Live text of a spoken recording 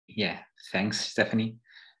Yeah, thanks, Stephanie.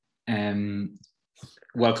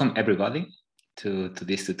 Welcome everybody to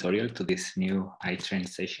this tutorial, to this new iTrain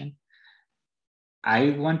session. I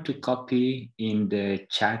want to copy in the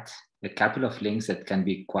chat a couple of links that can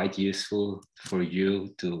be quite useful for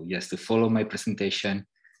you to to follow my presentation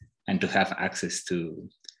and to have access to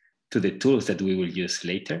the tools that we will use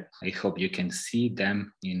later. I hope you can see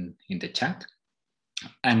them in the chat.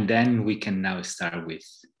 And then we can now start with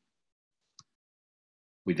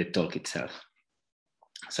the talk itself.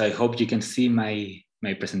 So I hope you can see my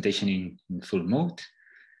presentation in full mode.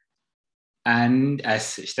 And as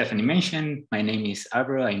Stephanie mentioned, my name is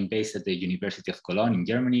Alvaro. I'm based at the University of Cologne in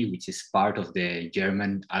Germany, which is part of the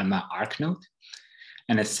German ALMA ARC node.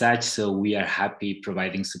 And as such, so we are happy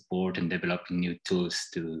providing support and developing new tools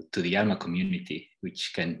to the ALMA community,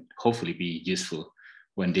 which can hopefully be useful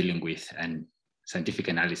when dealing with scientific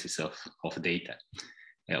analysis of data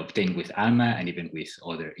obtained with ALMA and even with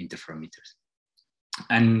other interferometers.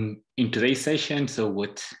 And in today's session, so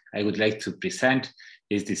what I would like to present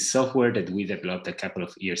is this software that we developed a couple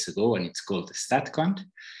of years ago, and it's called STATCONT.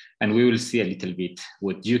 And we will see a little bit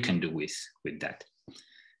what you can do with that.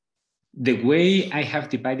 The way I have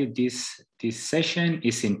divided this session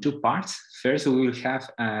is in two parts. First, we will have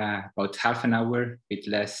about half an hour with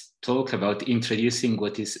less talk about introducing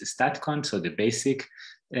what is STATCONT, so the basic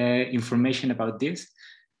information about this.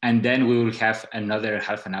 And then we will have another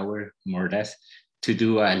half an hour, more or less, to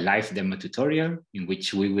do a live demo tutorial in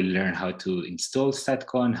which we will learn how to install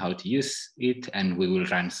StatCon, how to use it, and we will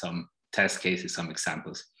run some test cases, some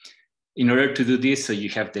examples. In order to do this, so you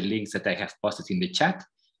have the links that I have posted in the chat.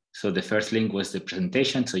 So the first link was the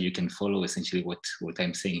presentation, so you can follow essentially what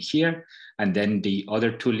I'm saying here. And then the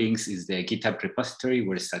other two links is the GitHub repository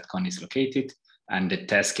where StatCon is located and the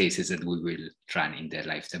test cases that we will run in the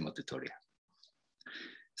live demo tutorial.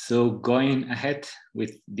 So going ahead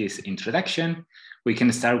with this introduction, we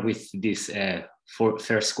can start with this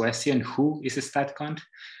first question: who is a StatCont?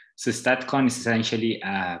 So StatCont is essentially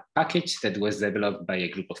a package that was developed by a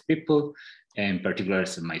group of people, in particular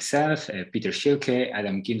so myself, Peter Schielke,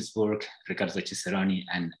 Adam Ginsburg, Riccardo Cesaroni,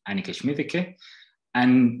 and Annika Schmideke.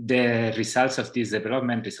 And the results of this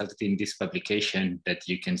development resulted in this publication that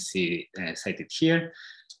you can see cited here.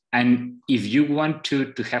 And if you want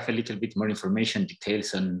to have a little bit more information,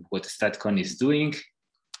 details on what StatCon is doing,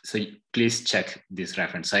 so please check this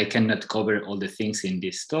reference. So I cannot cover all the things in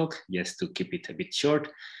this talk, just to keep it a bit short,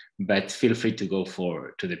 but feel free to go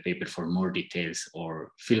to the paper for more details,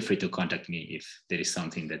 or feel free to contact me if there is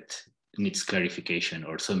something that needs clarification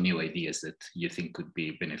or some new ideas that you think could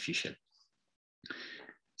be beneficial.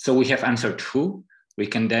 So we have answered who. We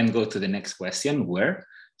can then go to the next question, where.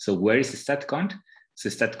 So where is StatCon? So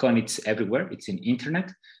StatCon, it's everywhere, it's in internet.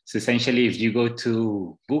 So essentially, if you go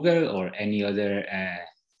to Google or any other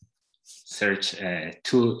search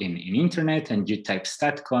tool in internet and you type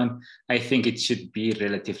StatCon, I think it should be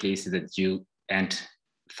relatively easy that you end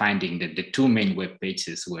finding the two main web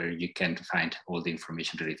pages where you can find all the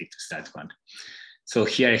information related to StatCon. So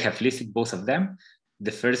here I have listed both of them.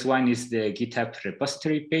 The first one is the GitHub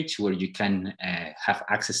repository page where you can have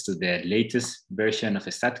access to the latest version of a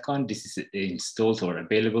StatCon. This is installed or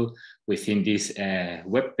available within this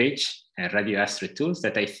web page, Radio Astro Tools,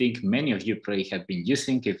 that I think many of you probably have been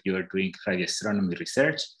using if you are doing radio astronomy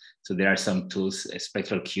research. So there are some tools, a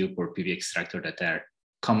Spectral Cube or PV Extractor, that are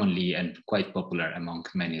commonly and quite popular among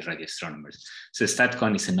many radio astronomers. So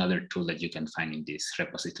StatCon is another tool that you can find in this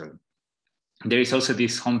repository. There is also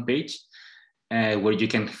this homepage where you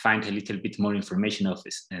can find a little bit more information of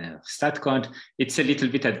StatCon. It's a little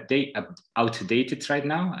bit outdated right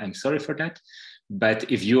now. I'm sorry for that. But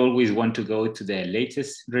if you always want to go to the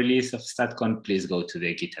latest release of StatCon, please go to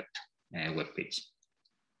the GitHub webpage.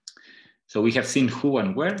 So we have seen who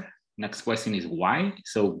and where. Next question is why.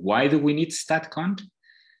 So why do we need StatCon?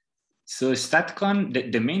 So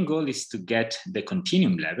StatCon, the main goal is to get the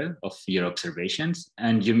continuum level of your observations.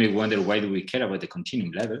 And you may wonder, why do we care about the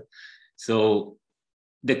continuum level? So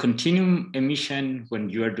the continuum emission,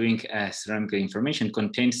 when you are doing astronomical information,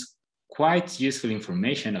 contains quite useful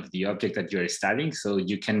information of the object that you are studying. So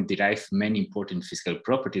you can derive many important physical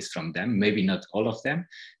properties from them, maybe not all of them.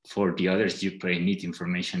 For the others, you probably need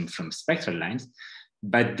information from spectral lines.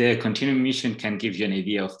 But the continuum emission can give you an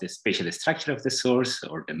idea of the spatial structure of the source,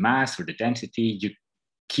 or the mass, or the density,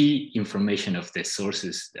 key information of the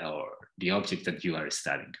sources or the object that you are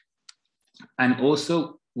studying. And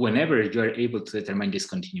also, whenever you are able to determine this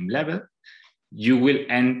continuum level, you will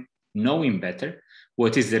end knowing better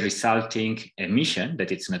what is the resulting emission,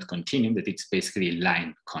 that it's not continuum, that it's basically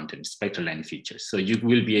line content, spectral line features. So you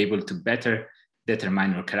will be able to better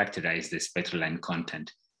determine or characterize the spectral line content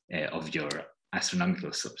of your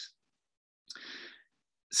astronomical source.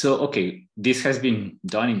 So, okay, this has been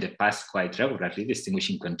done in the past quite regularly,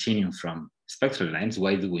 distinguishing continuum from spectral lines.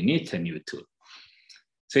 Why do we need a new tool?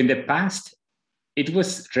 So in the past, it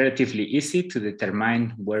was relatively easy to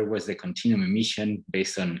determine where was the continuum emission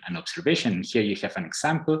based on an observation. Here you have an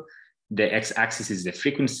example. The x-axis is the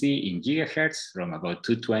frequency in gigahertz from about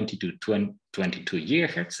 220 to 22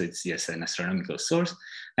 gigahertz. So it's just an astronomical source.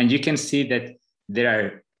 And you can see that there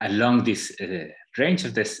are, along this range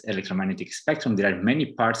of this electromagnetic spectrum, there are many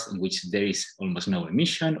parts in which there is almost no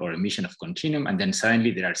emission or emission of continuum. And then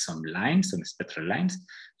suddenly there are some lines, some spectral lines.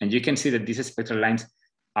 And you can see that these spectral lines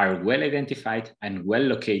are well identified and well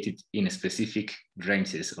located in specific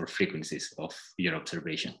ranges or frequencies of your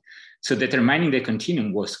observation. So determining the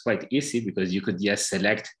continuum was quite easy because you could just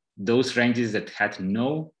select those ranges that had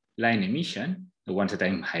no line emission, the ones that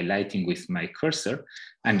I'm highlighting with my cursor,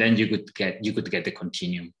 and then you could get the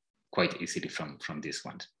continuum quite easily from these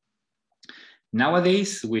ones.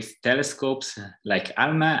 Nowadays, with telescopes like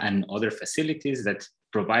ALMA and other facilities that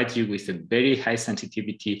provide you with a very high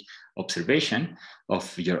sensitivity observation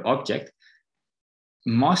of your object,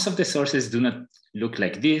 most of the sources do not look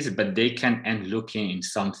like this, but they can end looking in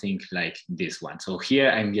something like this one. So here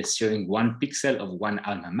I'm just showing one pixel of one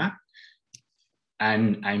ALMA map.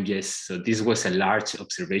 And so this was a large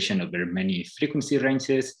observation over many frequency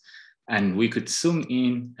ranges. And we could zoom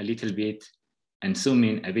in a little bit and zoom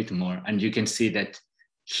in a bit more. And you can see that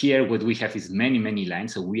here what we have is many, many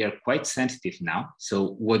lines. So we are quite sensitive now. So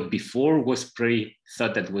what before was pretty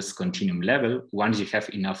thought that was continuum level, once you have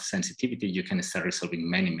enough sensitivity, you can start resolving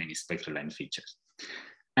many, many spectral line features.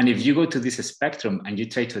 And if you go to this spectrum and you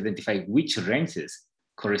try to identify which ranges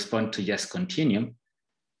correspond to just continuum,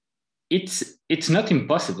 it's not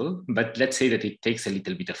impossible, but let's say that it takes a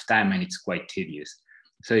little bit of time and it's quite tedious.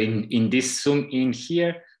 So in this zoom in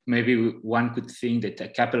here, maybe one could think that a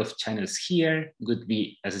couple of channels here would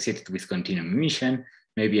be associated with continuum emission.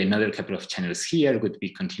 Maybe another couple of channels here would be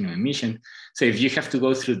continuum emission. So if you have to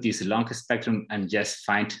go through this long spectrum and just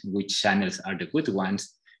find which channels are the good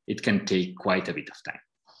ones, it can take quite a bit of time.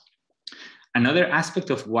 Another aspect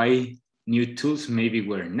of why new tools maybe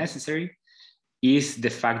were necessary is the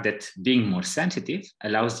fact that being more sensitive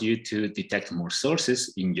allows you to detect more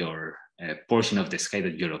sources in your portion of the sky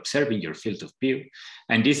that you're observing, your field of view.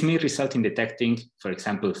 And this may result in detecting, for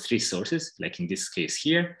example, 3 sources, like in this case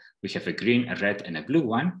here, we have a green, a red, and a blue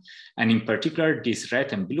one. And in particular, these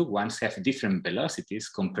red and blue ones have different velocities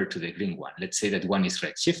compared to the green one. Let's say that one is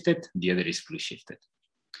red shifted, the other is blue shifted.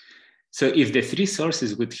 So if the 3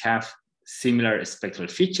 sources would have similar spectral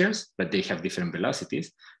features, but they have different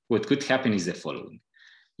velocities, what could happen is the following.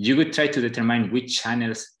 You would try to determine which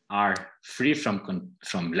channels are free from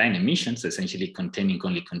line emissions, essentially containing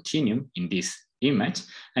only continuum in this image.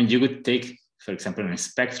 And you would take, for example, a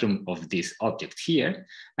spectrum of this object here,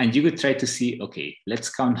 and you would try to see, okay,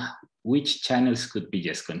 let's count which channels could be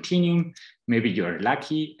just continuum. Maybe you're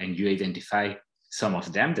lucky and you identify some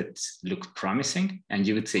of them that look promising, and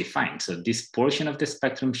you would say, fine, so this portion of the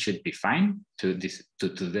spectrum should be fine to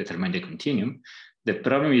determine the continuum. The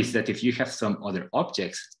problem is that if you have some other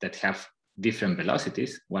objects that have different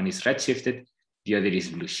velocities, one is red shifted, the other is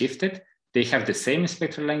blue shifted, they have the same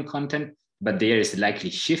spectral line content, but they are slightly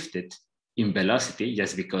shifted in velocity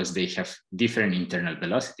just because they have different internal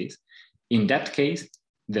velocities. In that case,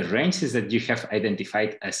 the ranges that you have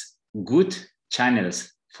identified as good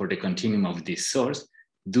channels for the continuum of this source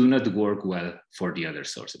do not work well for the other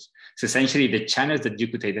sources. So essentially the channels that you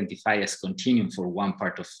could identify as continuum for one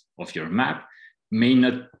part of your map may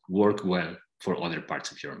not work well for other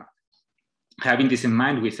parts of your map. Having this in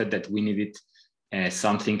mind, we thought that we needed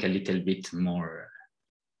something a little bit more,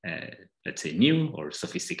 let's say, new or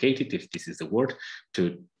sophisticated, if this is the word,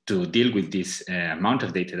 to deal with this amount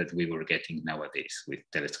of data that we were getting nowadays with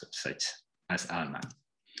telescopes such as ALMA.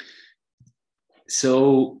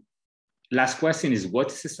 So last question is,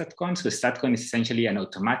 what is STATCONT? So STATCONT is essentially an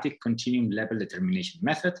automatic continuum level determination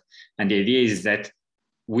method. And the idea is that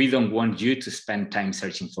we don't want you to spend time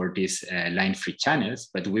searching for these line-free channels,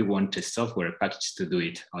 but we want a software package to do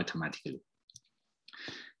it automatically.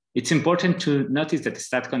 It's important to notice that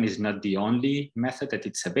STATCONT is not the only method that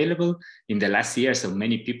it's available. In the last year, so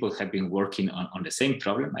many people have been working on the same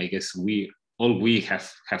problem. I guess we have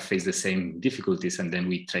faced the same difficulties, and then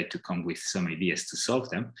we try to come with some ideas to solve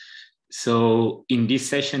them. So in this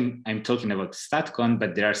session, I'm talking about STATCONT,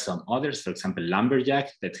 but there are some others, for example,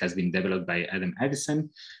 Lumberjack, that has been developed by Adam Edison.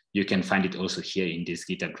 You can find it also here in this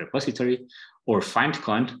GitHub repository. or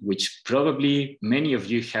STATCONT, which probably many of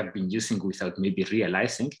you have been using without maybe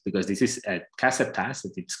realizing, because this is a CASA task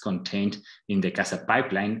that it's contained in the CASA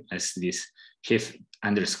pipeline as this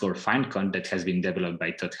HIF_STATCONT that has been developed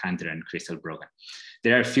by Todd Hunter and Crystal Brogan.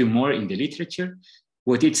 There are a few more in the literature.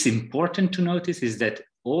 What it's important to notice is that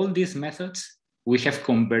all these methods, we have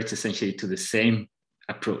converged essentially to the same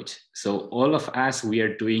approach. So all of us, we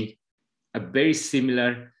are doing a very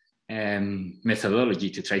similar methodology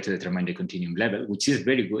to try to determine the continuum level, which is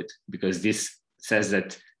very good because this says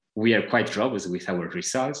that we are quite robust with our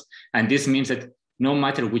results. And this means that no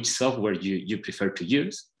matter which software you prefer to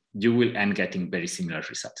use, you will end getting very similar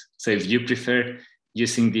results. So if you prefer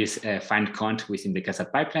using this STATCONT within the CASA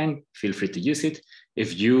pipeline, feel free to use it.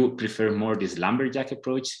 If you prefer more this lumberjack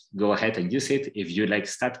approach, go ahead and use it. If you like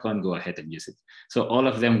STATCONT, go ahead and use it. So all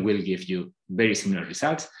of them will give you very similar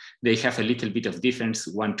results. They have a little bit of difference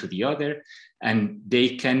one to the other, and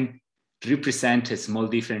they can represent a small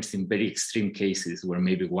difference in very extreme cases where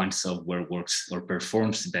maybe one software works or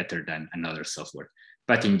performs better than another software.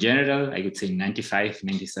 But in general, I would say 95,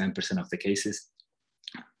 97% of the cases,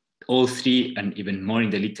 all three and even more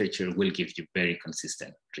in the literature will give you very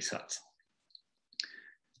consistent results.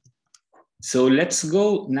 So let's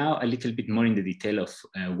go now a little bit more in the detail of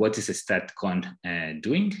what is a STATCONT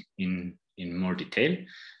doing in more detail.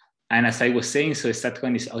 And as I was saying, so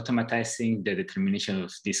STATCONT is automatizing the determination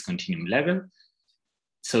of this continuum level.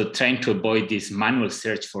 So trying to avoid this manual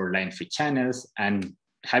search for line-free channels and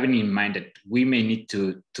having in mind that we may need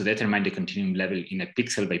to determine the continuum level in a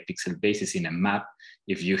pixel by pixel basis in a map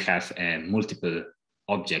if you have multiple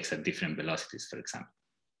objects at different velocities, for example.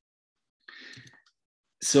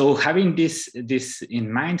 So having this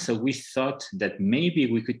in mind, so we thought that maybe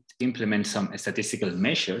we could implement some statistical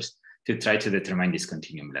measures to try to determine this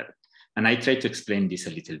continuum level. And I tried to explain this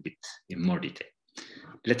a little bit in more detail.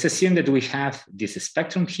 Let's assume that we have this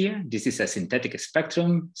spectrum here. This is a synthetic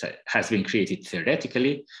spectrum, so it has been created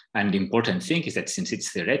theoretically. And the important thing is that since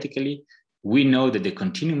it's theoretically, we know that the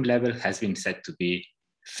continuum level has been set to be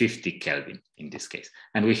 50 Kelvin in this case.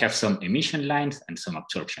 And we have some emission lines and some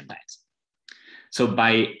absorption lines. So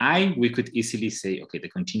by eye, we could easily say, okay, the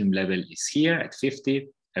continuum level is here at 50,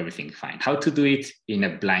 everything fine. How to do it in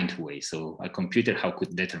a blind way? So a computer, how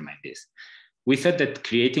could determine this? We thought that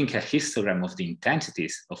creating a histogram of the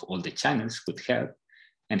intensities of all the channels could help.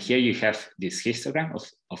 And here you have this histogram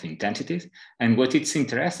of intensities. And what it's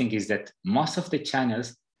interesting is that most of the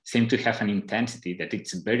channels seem to have an intensity that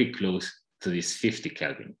it's very close to this 50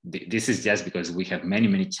 Kelvin. This is just because we have many,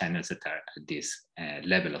 many channels that are at this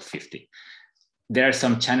level of 50. There are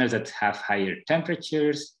some channels that have higher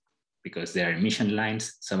temperatures because they are emission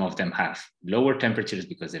lines. Some of them have lower temperatures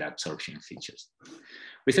because they're absorption features.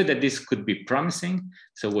 We thought that this could be promising.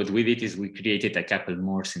 So what we did is we created a couple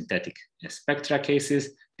more synthetic spectra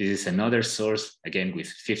cases. This is another source, again, with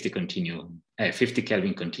 50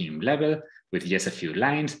 Kelvin continuum level with just a few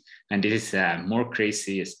lines. And this is a more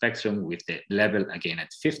crazy spectrum with the level, again,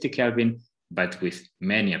 at 50 Kelvin, but with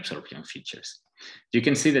many absorption features. You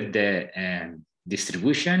can see that the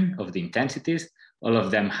distribution of the intensities, all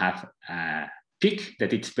of them have a peak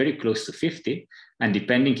that it's very close to 50. And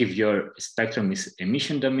depending if your spectrum is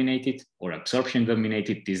emission dominated or absorption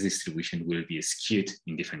dominated, this distribution will be skewed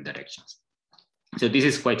in different directions. So this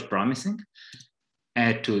is quite promising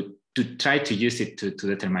to try to use it to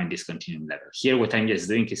determine this continuum level. Here, what I'm just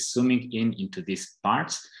doing is zooming into these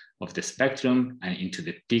parts of the spectrum and into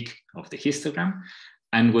the peak of the histogram.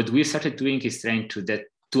 And what we started doing is trying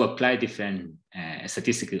to apply different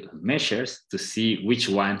statistical measures to see which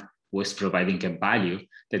one was providing a value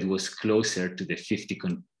that was closer to the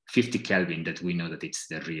 50 Kelvin that we know that it's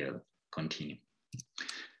the real continuum.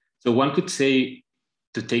 So one could say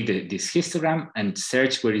to take this histogram and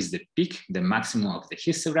search where is the peak, the maximum of the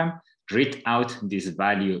histogram, read out this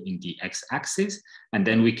value in the x-axis, and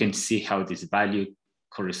then we can see how this value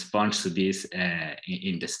corresponds to this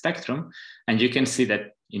in the spectrum. And you can see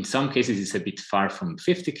that in some cases it's a bit far from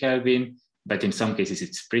 50 Kelvin, but in some cases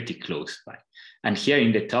it's pretty close by. And here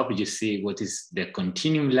in the top, you see what is the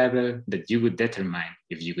continuum level that you would determine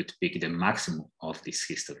if you would pick the maximum of this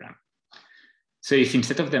histogram. So if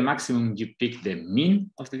instead of the maximum, you pick the mean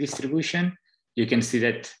of the distribution, you can see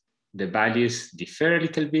that the values differ a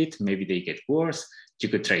little bit. Maybe they get worse. You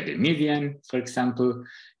could try the median, for example.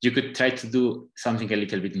 You could try to do something a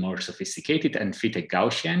little bit more sophisticated and fit a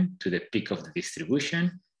Gaussian to the peak of the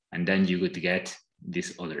distribution. And then you would get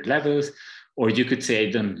these other levels. Or you could say,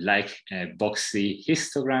 I don't like boxy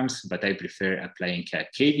histograms, but I prefer applying a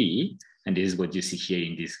KDE. And this is what you see here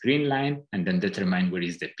in this green line, and then determine where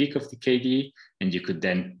is the peak of the KDE. And you could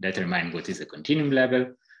then determine what is the continuum level.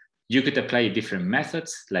 You could apply different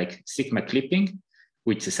methods like sigma clipping,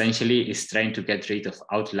 which essentially is trying to get rid of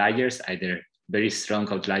outliers, either very strong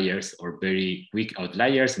outliers or very weak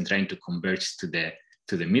outliers, and trying to converge to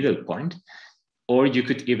the middle point. Or you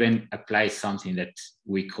could even apply something that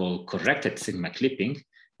we call corrected sigma clipping,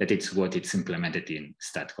 that it's what it's implemented in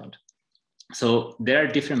STATCONT. So there are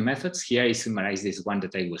different methods. Here I summarize this one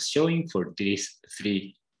that I was showing for these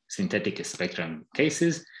 3 synthetic spectrum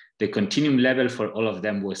cases. The continuum level for all of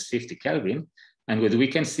them was 50 Kelvin. And what we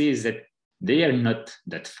can see is that they are not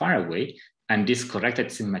that far away. And this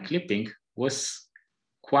corrected sigma clipping was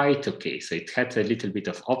quite okay. So it had a little bit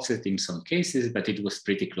of offset in some cases, but it was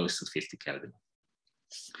pretty close to 50 Kelvin.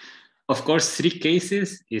 Of course, 3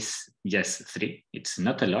 cases is just 3. It's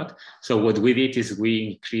not a lot. So what we did is we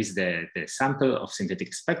increased the sample of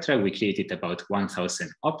synthetic spectra. We created about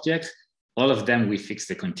 1,000 objects. All of them, we fixed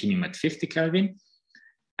the continuum at 50 Kelvin.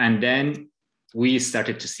 And then we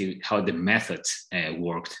started to see how the methods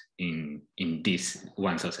worked in these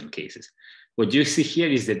 1,000 cases. What you see here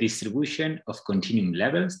is the distribution of continuum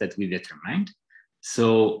levels that we determined.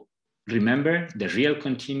 So remember, the real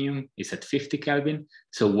continuum is at 50 Kelvin.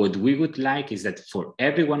 So what we would like is that for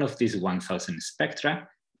every one of these 1,000 spectra,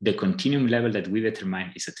 the continuum level that we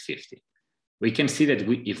determine is at 50. We can see that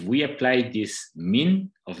if we apply this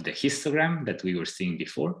mean of the histogram that we were seeing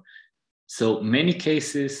before, so many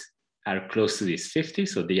cases are close to this 50,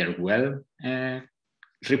 so they are well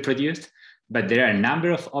reproduced, but there are a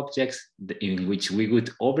number of objects in which we would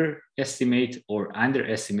overestimate or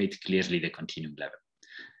underestimate clearly the continuum level.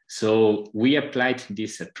 So we applied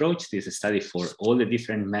this approach, this study, for all the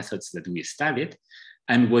different methods that we studied.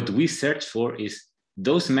 And what we searched for is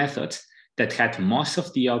those methods that had most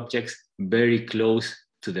of the objects very close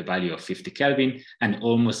to the value of 50 Kelvin and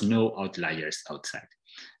almost no outliers outside.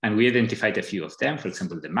 And we identified a few of them, for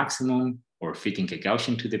example, the maximum, or fitting a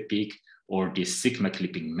Gaussian to the peak, or these sigma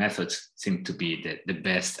clipping methods seem to be the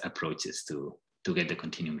best approaches to get the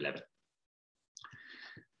continuum level.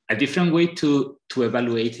 A different way to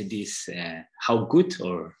evaluate this, how good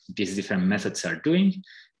or these different methods are doing,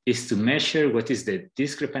 is to measure what is the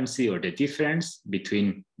discrepancy or the difference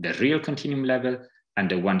between the real continuum level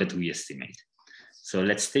and the one that we estimate. So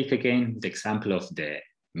let's take again the example of the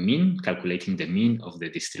mean, calculating the mean of the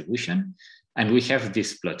distribution. And we have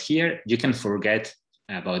this plot here. You can forget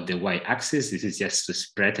about the y-axis. This is just to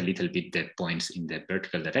spread a little bit the points in the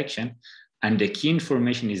vertical direction. And the key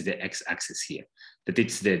information is the x-axis here, that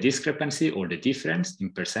it's the discrepancy or the difference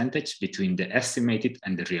in percentage between the estimated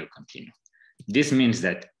and the real continuum. This means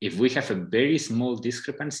that if we have a very small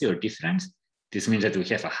discrepancy or difference, this means that we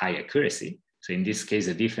have a high accuracy. So in this case,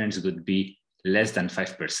 the difference would be less than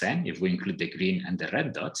 5% if we include the green and the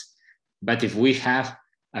red dots. But if we have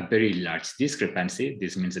a very large discrepancy,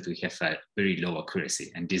 this means that we have a very low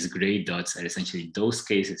accuracy. And these gray dots are essentially those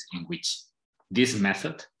cases in which this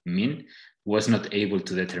method, mean, was not able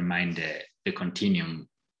to determine the continuum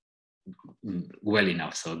well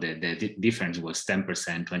enough. So the difference was 10%,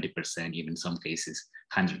 20%, even some cases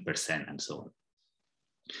 100%, and so on.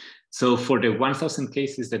 So for the 1,000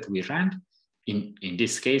 cases that we ran, in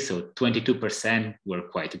this case, so 22% were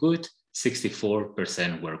quite good,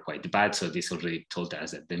 64% were quite bad. So this already told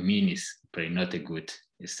us that the mean is probably not a good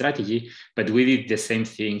strategy, but we did the same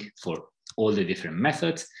thing for all the different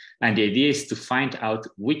methods. And the idea is to find out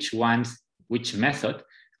which method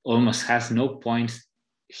almost has no points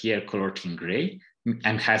here colored in gray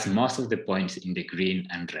and has most of the points in the green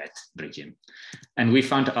and red region. And we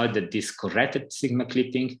found out that this corrected sigma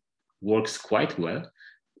clipping works quite well.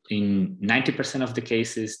 In 90% of the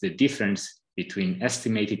cases, the difference between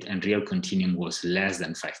estimated and real continuum was less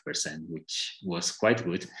than 5%, which was quite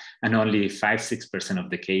good. And only 5–6% of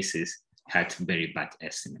the cases had very bad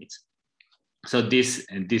estimates. So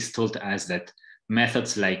this told us that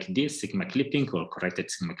methods like this, sigma clipping or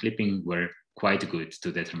corrected sigma clipping, were quite good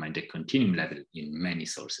to determine the continuum level in many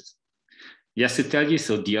sources. Just to tell you,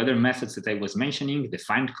 so the other methods that I was mentioning, the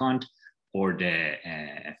STATCONT or the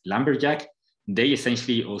lumberjack, they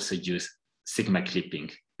essentially also use sigma clipping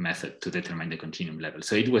method to determine the continuum level.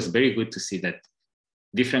 So it was very good to see that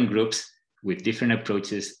different groups with different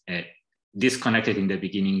approaches disconnected in the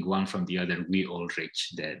beginning, one from the other, we all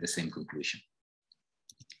reach the same conclusion.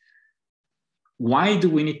 Why do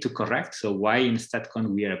we need to correct? So why in STATCONT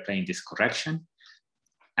we are applying this correction?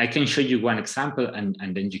 I can show you one example and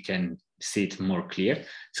then you can see it more clear.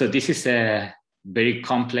 So this is a very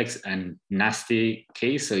complex and nasty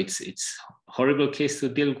case. So it's horrible case to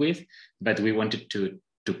deal with, but we wanted to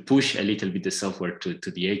push a little bit the software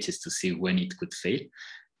to the edges to see when it could fail.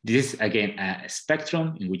 This is again a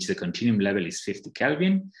spectrum in which the continuum level is 50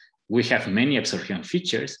 Kelvin. We have many absorption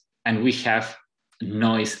features, and we have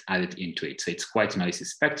noise added into it. So it's quite a noisy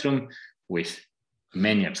spectrum with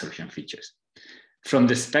many absorption features. From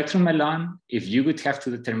the spectrum alone, if you would have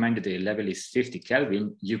to determine that the level is 50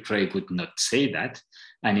 Kelvin, you probably would not say that.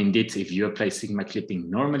 And indeed, if you apply sigma clipping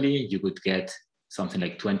normally, you would get something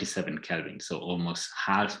like 27 Kelvin, so almost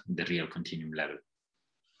half the real continuum level.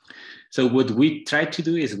 So what we tried to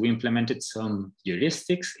do is we implemented some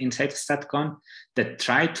heuristics inside StatCont that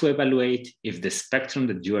try to evaluate if the spectrum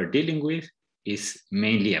that you are dealing with is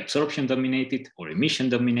mainly absorption dominated or emission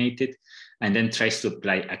dominated, and then tries to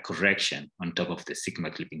apply a correction on top of the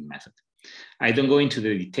sigma clipping method. I don't go into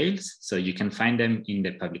the details, so you can find them in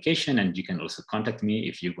the publication, and you can also contact me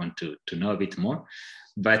if you want to know a bit more,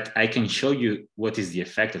 but I can show you what is the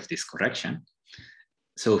effect of this correction.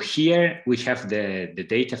 So here we have the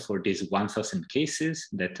data for these 1,000 cases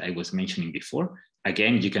that I was mentioning before.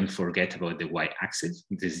 Again, you can forget about the y-axis.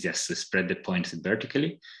 This is just to spread the points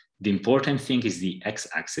vertically. The important thing is the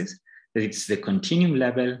x-axis, that it's the continuum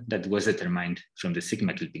level that was determined from the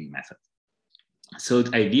sigma clipping method. So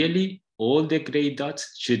ideally, all the gray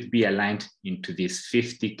dots should be aligned into this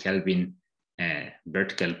 50 Kelvin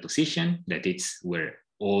vertical position, that it's where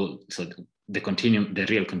all, so the continuum, the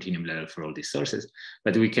real continuum level for all these sources,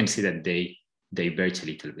 but we can see that they diverge a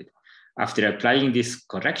little bit. After applying this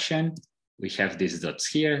correction, we have these dots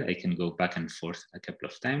here. I can go back and forth a couple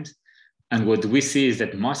of times. And what we see is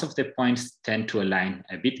that most of the points tend to align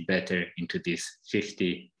a bit better into this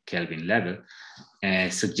 50 Kelvin level,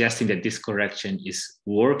 suggesting that this correction is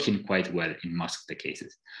working quite well in most of the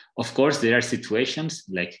cases. Of course, there are situations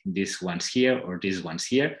like these ones here or these ones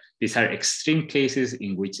here. These are extreme cases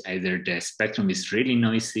in which either the spectrum is really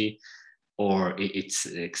noisy or it's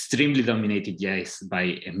extremely dominated, yes,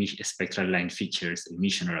 by spectral line features,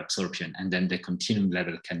 emission or absorption, and then the continuum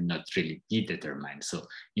level cannot really be determined. So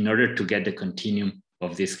in order to get the continuum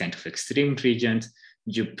of this kind of extreme regions,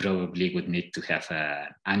 you probably would need to have an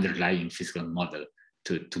underlying physical model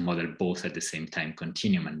to model both at the same time,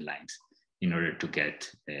 continuum and lines, in order to get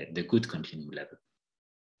the good continuum level.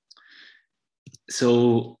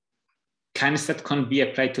 So can StatCont be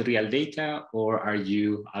applied to real data, or are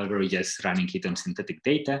you already just running it on synthetic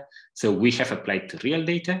data? So we have applied to real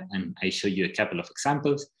data, and I show you a couple of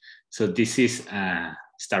examples. So this is a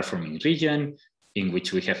star forming region in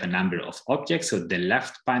which we have a number of objects. So the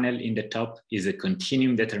left panel in the top is a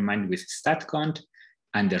continuum determined with StatCont,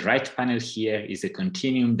 and the right panel here is a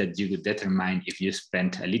continuum that you would determine if you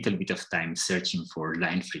spent a little bit of time searching for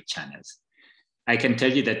line-free channels. I can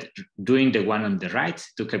tell you that doing the one on the right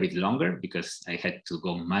took a bit longer because I had to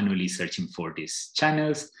go manually searching for these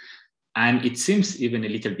channels. And it seems even a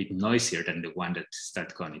little bit noisier than the one that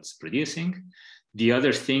StatCont is producing. The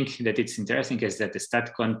other thing that it's interesting is that the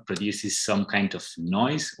StatCont produces some kind of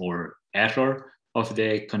noise or error of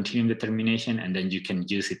the continuum determination, and then you can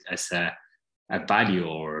use it as a value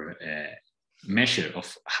or a measure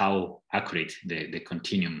of how accurate the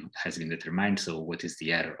continuum has been determined. So what is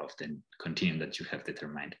the error of the continuum that you have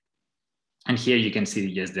determined? And here you can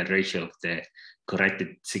see just the ratio of the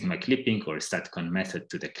corrected sigma clipping or StatCont method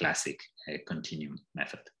to the classic continuum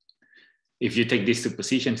method. If you take these two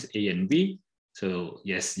positions, A and B, so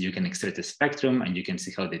yes, you can extract a spectrum and you can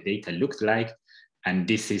see how the data looked like. And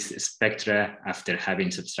this is spectra after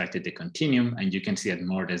having subtracted the continuum. And you can see that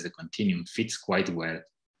more or less the continuum fits quite well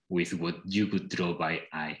with what you could draw by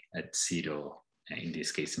eye at 0, in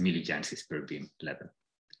this case, millijansis per beam level.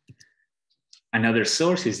 Another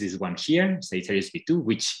source is this one here, Sagittarius B2,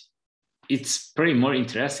 which it's pretty more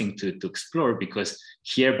interesting to explore, because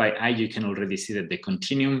here by eye, you can already see that the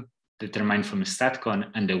continuum determined from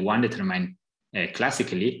StatCont and the one determined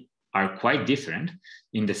classically are quite different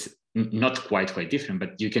in this, not quite different,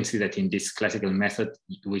 but you can see that in this classical method,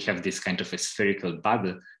 we have this kind of a spherical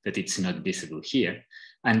bubble that it's not visible here.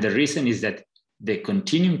 And the reason is that the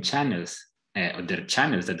continuum channels, or the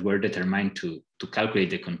channels that were determined to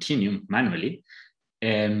calculate the continuum manually,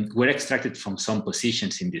 were extracted from some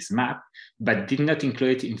positions in this map, but did not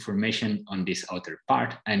include information on this outer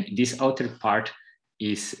part. And this outer part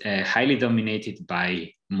is highly dominated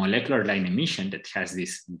by molecular line emission that has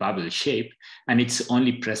this bubble shape, and it's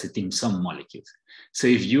only present in some molecules. So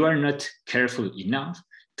if you are not careful enough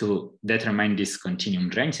to determine these continuum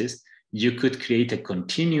ranges, you could create a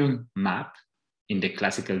continuum map in the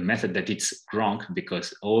classical method that it's wrong,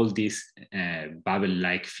 because all this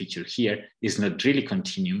bubble-like feature here is not really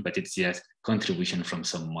continuum, but it's just contribution from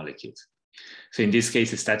some molecules. So in this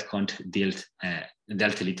case, StatCont dealt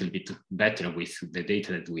a little bit better with the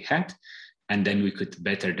data that we had, and then we could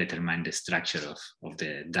better determine the structure of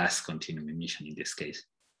the dust continuum emission in this case.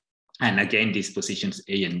 And again, these positions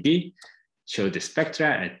A and B show the spectra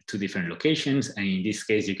at 2 different locations. And in this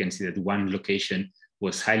case, you can see that one location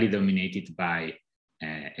was highly dominated by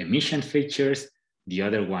emission features. The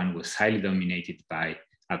other one was highly dominated by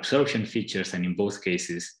absorption features. And in both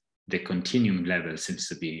cases, the continuum level seems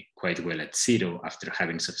to be quite well at 0 after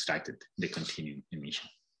having subtracted the continuum emission.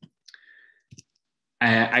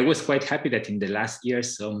 I was quite happy that in the last year,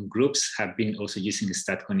 some groups have been also using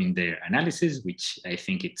STATCONT in their analysis, which I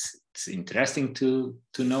think it's interesting to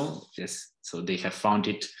know. Yes, so they have found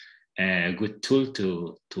it a good tool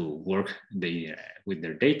to work with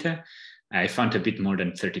their data. I found a bit more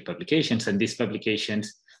than 30 publications, and these publications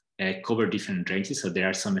cover different ranges. So there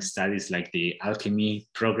are some studies like the Alchemy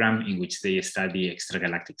program in which they study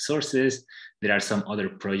extragalactic sources. There are some other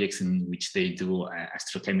projects in which they do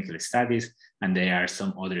astrochemical studies, and there are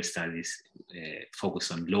some other studies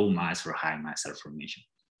focused on low mass or high mass star formation.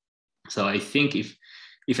 So I think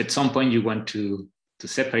if at some point you want to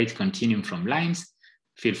separate continuum from lines,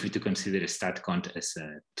 feel free to consider STATCONT as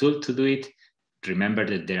a tool to do it. Remember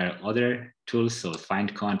that there are other tools, so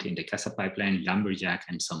FindCont in the CASA pipeline, Lumberjack,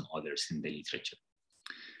 and some others in the literature.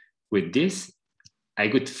 With this, I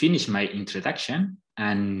could finish my introduction,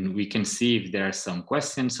 and we can see if there are some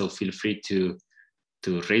questions, so feel free to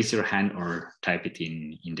raise your hand or type it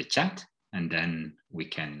in the chat, and then we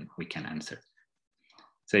can answer.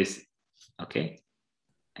 So it's, okay,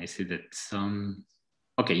 I see that some,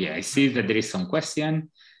 okay, yeah, I see that there is some question.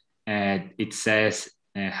 It says,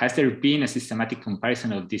 has there been a systematic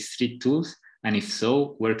comparison of these 3 tools? And if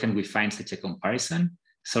so, where can we find such a comparison?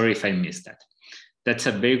 Sorry if I missed that. That's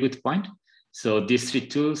a very good point. So these 3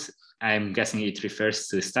 tools, I'm guessing it refers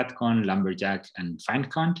to STATCONT, Lumberjack, and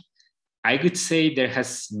FindCont. I could say there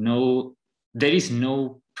is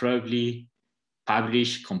no probably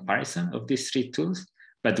published comparison of these 3 tools,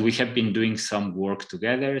 but we have been doing some work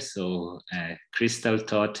together. So Crystal,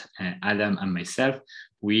 Todd, Adam, and myself,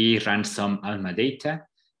 we ran some ALMA data,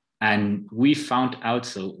 and we found out,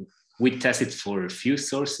 so we tested for a few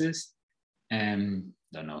sources, don't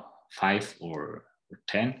know, 5 or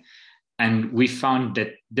 10, and we found that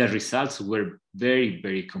the results were very,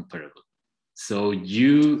 very comparable. So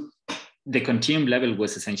the continuum level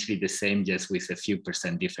was essentially the same, just with a few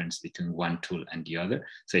 % difference between one tool and the other.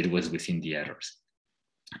 So it was within the errors.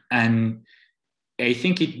 And I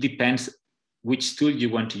think it depends which tool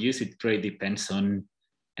you want to use. It probably depends on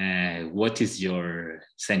what is your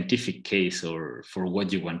scientific case or for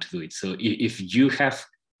what you want to do it. So if you have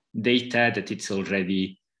data that it's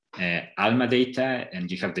already ALMA data and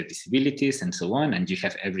you have the visibilities and so on, and you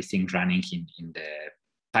have everything running in the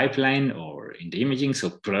pipeline or in the imaging, so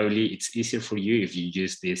probably it's easier for you if you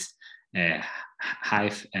use this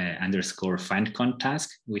hive underscore FindCont task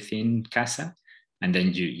within CASA, and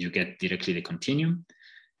then you get directly the continuum.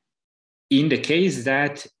 In the case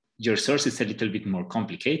that your source is a little bit more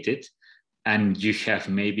complicated and you have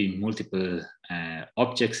maybe multiple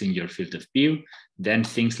objects in your field of view, then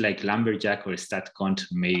things like Lumberjack or STATCONT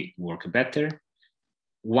may work better.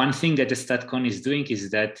 One thing that the STATCONT is doing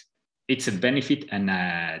is that it's a benefit and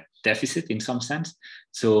a deficit in some sense.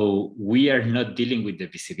 So we are not dealing with the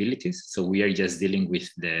visibilities. So we are just dealing with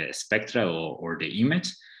the spectra or the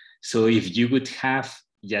image. So if you would have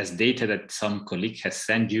just data that some colleague has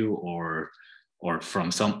sent you or from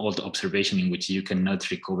some old observation in which you cannot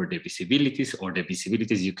recover the visibilities, or the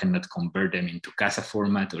visibilities you cannot convert them into CASA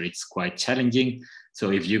format, or it's quite challenging.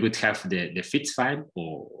 So if you would have the FITS file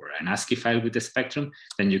or an ASCII file with the spectrum,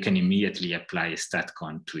 then you can immediately apply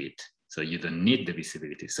STATCONT to it. So you don't need the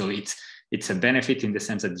visibility. So it's a benefit in the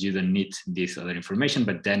sense that you don't need this other information,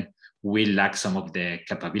 but then we lack some of the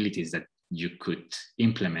capabilities that you could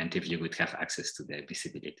implement if you would have access to the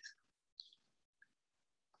visibilities.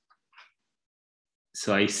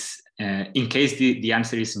 So in case the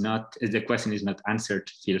answer is not, the question is not answered,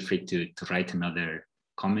 feel free to write another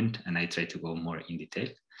comment and I try to go more in detail.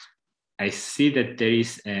 I see that there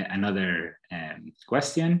is another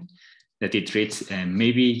question that it reads,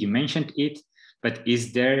 maybe you mentioned it, but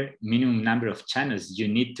is there minimum number of channels you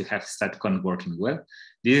need to have STATCONT working well?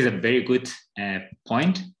 This is a very good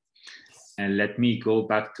point. And let me go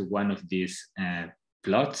back to one of these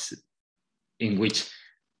plots in which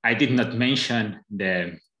I did not mention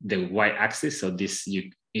the y-axis. So this,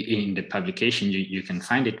 in the publication, you can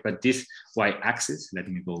find it, but this y-axis, let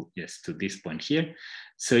me go just to this point here.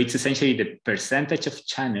 So it's essentially the percentage of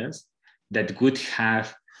channels that would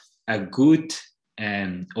have a good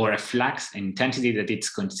or a flux intensity that it's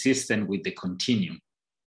consistent with the continuum,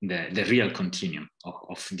 the real continuum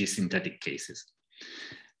of these synthetic cases.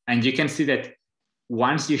 And you can see that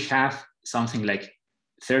once you have something like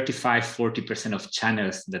 35–40% of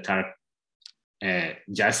channels that are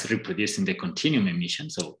just reproducing the continuum emission,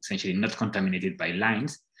 so essentially not contaminated by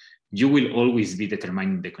lines, you will always be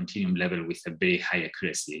determining the continuum level with a very high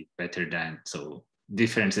accuracy, better than, so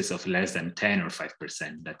differences of less than 10 or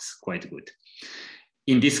 5%, that's quite good.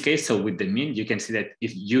 In this case, so with the mean, you can see that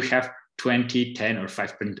if you have 20, 10, or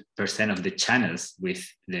 5% of the channels with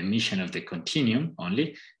the emission of the continuum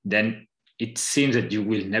only, then it seems that you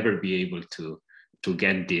will never be able to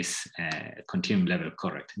get this continuum level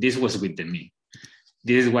correct. This was with the mean.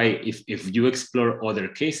 This is why if you explore other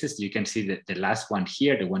cases, you can see that the last one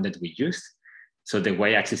here, the one that we used, so the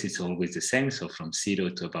y-axis is always the same, so from 0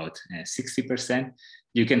 to about 60%.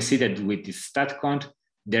 You can see that with the STATCONT,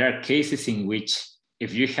 there are cases in which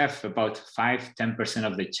if you have about 5–10%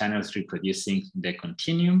 of the channels reproducing the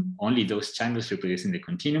continuum, only those channels reproducing the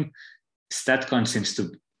continuum, STATCONT seems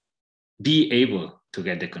to be able to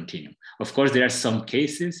get the continuum. Of course, there are some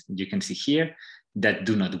cases, you can see here, that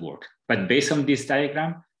do not work. But based on this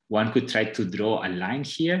diagram, one could try to draw a line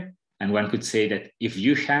here, and one could say that if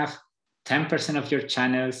you have 10% of your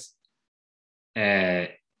channels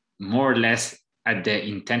more or less at the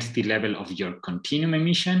intensity level of your continuum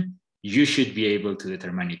emission, you should be able to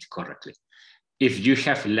determine it correctly. If you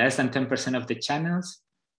have less than 10% of the channels,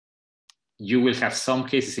 you will have some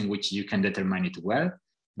cases in which you can determine it well,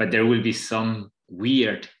 but there will be some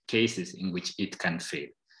weird cases in which it can fail.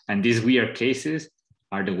 And these weird cases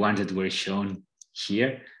are the ones that were shown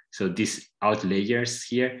here. So these outliers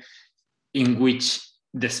here, in which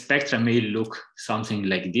the spectra may look something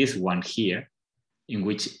like this one here, in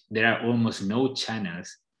which there are almost no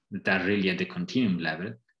channels that are really at the continuum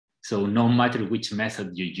level. So no matter which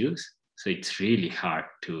method you use, so it's really hard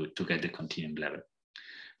to get the continuum level.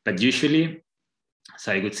 But usually,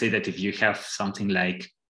 so I would say that if you have something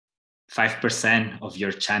like 5% of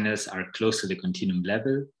your channels are close to the continuum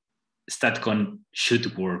level, STATCONT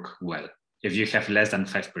should work well. If you have less than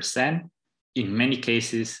 5%, in many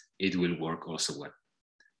cases, it will work also well.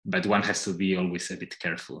 But one has to be always a bit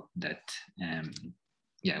careful that,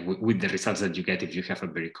 with the results that you get if you have a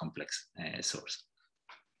very complex source.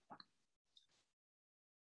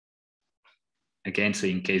 Again, so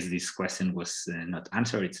in case this question was not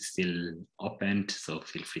answered, it's still open, so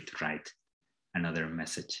feel free to write another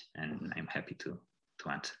message and I'm happy to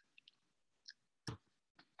answer.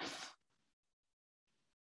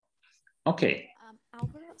 Okay.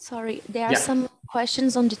 Alvaro, sorry, there are some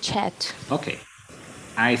questions on the chat. Okay,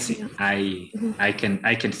 I see. I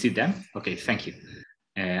can see them. Okay, thank you.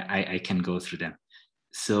 I can go through them.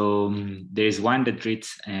 So there's one that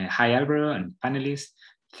reads, "Hi Alvaro and panelists.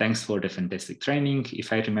 Thanks for the fantastic training.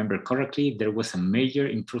 If I remember correctly, there was a major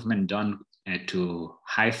improvement done to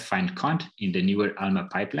high find cont in the newer ALMA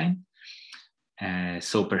pipeline.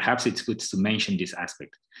 So perhaps it's good to mention this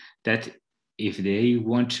aspect, that if they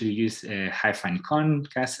want to use a high find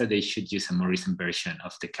cont CASA, they should use a more recent version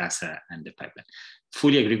of the CASA and the pipeline."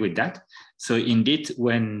 Fully agree with that. So indeed,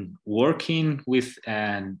 when working with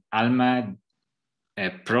an ALMA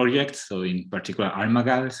project, so in particular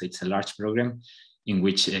ALMAGAL, so it's a large program in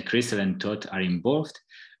which Crystal and Todd are involved,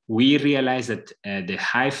 we realized that the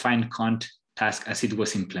high find cont task as it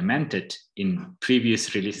was implemented in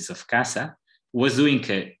previous releases of CASA was doing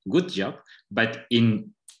a good job, but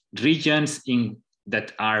in regions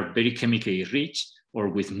that are very chemically rich or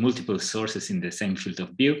with multiple sources in the same field of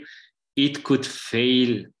view, it could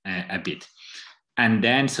fail a bit. And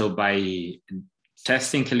then, so by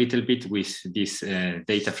testing a little bit with this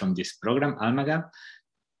data from this program, ALMAGAL,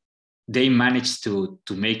 they managed to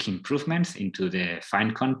make improvements into the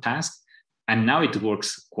find cont task, and now it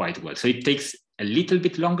works quite well. So it takes a little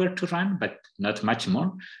bit longer to run, but not much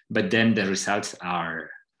more. But then the results are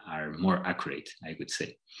more accurate, I would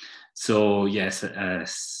say. So yes,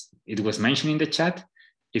 as it was mentioned in the chat,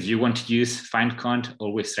 if you want to use find cont,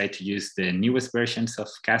 always try to use the newest versions of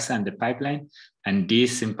CASA and the pipeline. And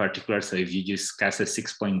this in particular, so if you use CASA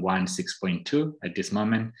 6.1, 6.2 at this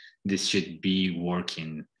moment, this should be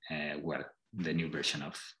working well, the new version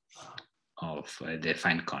of the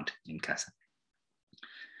find cont in CASA.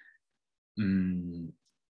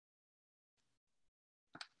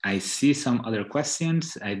 I see some other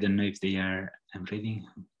questions. I don't know if they are, I'm reading.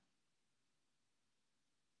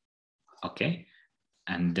 Okay,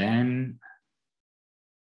 and then,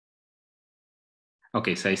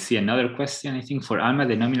 okay, so I see another question. I think for ALMA,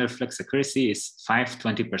 the nominal flux accuracy is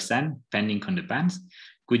 5–20%, depending on the bands.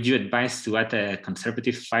 Could you advise to add a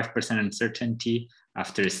conservative 5% uncertainty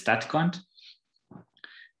after STATCONT?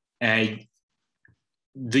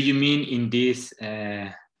 Do you mean in this,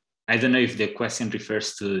 I don't know if the question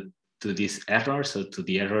refers to this error, so to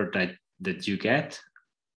the error that you get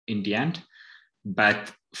in the end.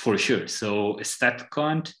 but for sure. So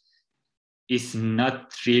StatCont is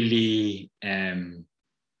not really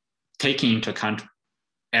taking into account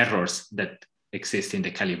errors that exist in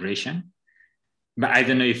the calibration. But I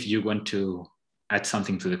don't know if you want to add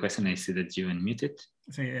something to the question. I see that you unmuted.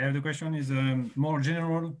 So the question is more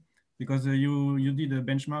general, because you did a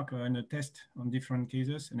benchmark and a test on different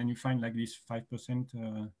cases, and then you find like this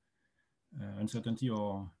 5% uncertainty,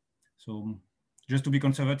 or so just to be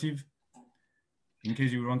conservative, in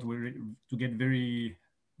case you want to get very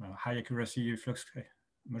high accuracy flux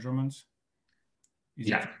measurements. Is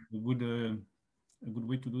it a good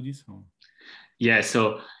way to do this? Or? Yeah.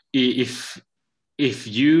 So if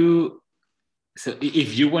you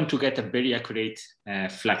want to get a very accurate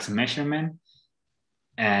flux measurement,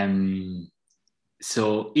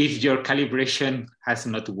 so if your calibration has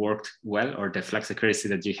not worked well, or the flux accuracy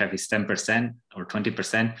that you have is 10% or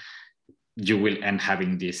 20%, you will end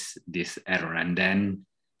having this error. And then,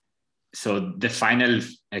 so the final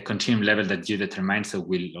continuum level that you determine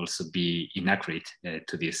will also be inaccurate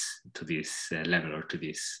to this level, or to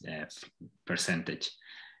this percentage.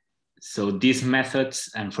 So these methods,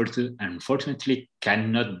 unfortunately,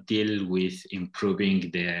 cannot deal with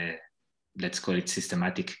improving the, let's call it,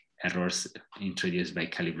 systematic errors introduced by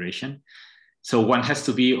calibration. So one has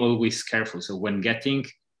to be always careful. So when getting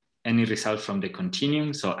any result from the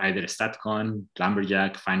continuum, so either StatCont,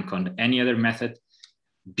 Lumberjack, FineCont, any other method,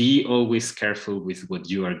 be always careful with what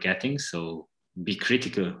you are getting. So be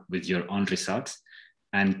critical with your own results,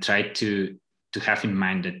 and try to have in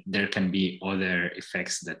mind that there can be other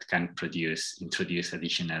effects that can introduce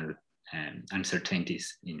additional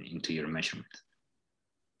uncertainties into your measurement.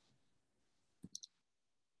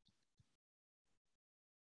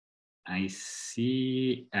 I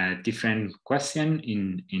see a different question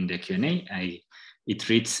in the Q&A. It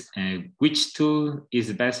reads, which tool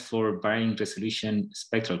is best for varying resolution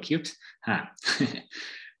spectral cubes?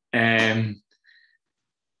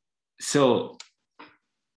 So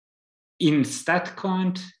in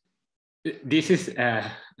StatCont, this is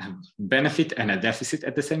a benefit and a deficit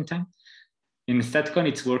at the same time. In StatCont,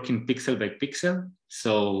 it's working pixel by pixel.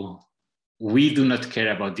 So we do not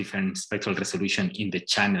care about different spectral resolution in the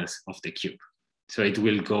channels of the cube. So it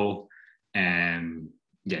will go,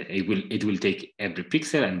 it will take every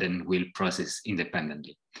pixel and then will process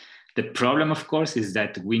independently. The problem, of course, is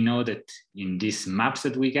that we know that in these maps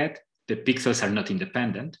that we get, the pixels are not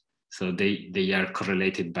independent. So they are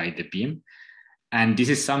correlated by the beam. And this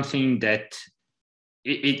is something that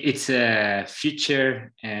it's a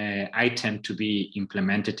future item to be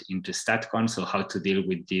implemented into StatCont. So how to deal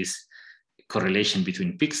with this correlation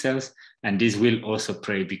between pixels. And this will also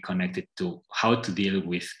probably be connected to how to deal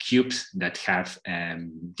with cubes that have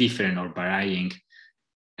different or varying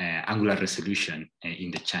angular resolution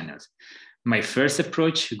in the channels. My first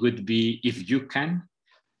approach would be, if you can,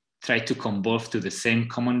 try to convolve to the same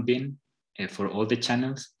common beam for all the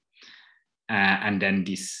channels. And then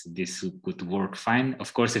this would work fine.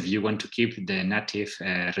 Of course, if you want to keep the native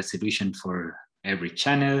resolution for every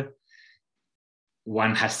channel,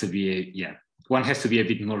 one has to be a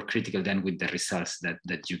bit more critical than with the results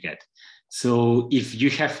that you get. So if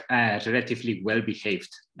you have a relatively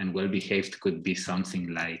well-behaved, and well-behaved could be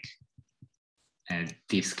something like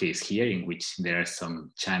this case here, in which there are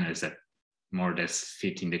some channels that more or less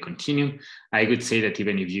fit in the continuum, I would say that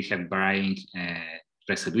even if you have varying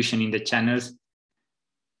resolution in the channels,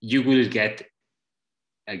 you will get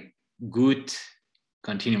a good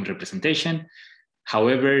continuum representation.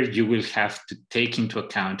 However, you will have to take into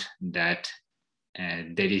account that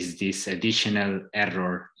there is this additional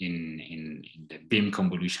error in the beam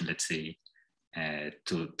convolution, let's say,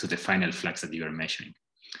 to the final flux that you are measuring.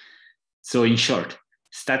 So in short,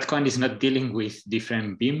 StatCont is not dealing with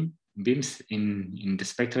different beams in the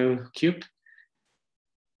spectral cube.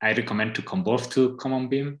 I recommend to convolve to common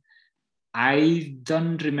beam. I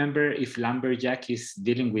don't remember if Lumberjack is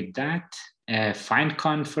dealing with that.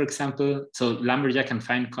 FineCont, for example, so Lumberjack and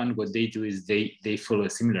FineCont, what they do is they follow a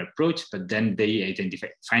similar approach, but then they identify,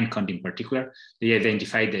 FineCont in particular, they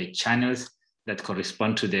identify the channels that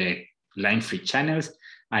correspond to the line-free channels,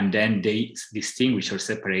 and then they distinguish or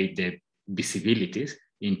separate the visibilities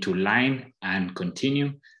into line and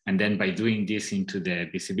continuum. And then by doing this into the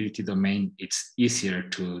visibility domain, it's easier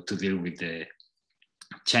to deal with the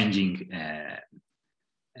changing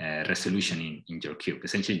resolution in your cube.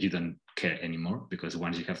 Essentially, you don't care anymore, because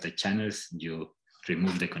once you have the channels, you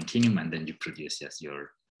remove the continuum and then you produce just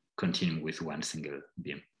your continuum with one single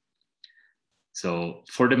beam. So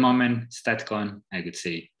for the moment, StatCont, I would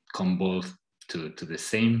say convolve to the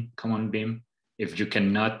same common beam. If you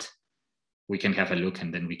cannot, we can have a look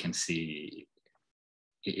and then we can see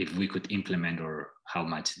if we could implement or how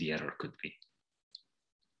much the error could be.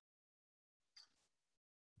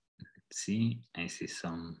 Let's see, I see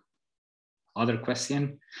some other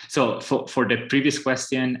question. So for the previous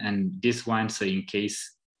question and this one, so in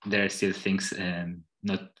case there are still things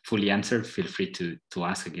not fully answered, feel free to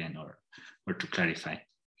ask again or to clarify.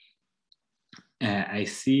 I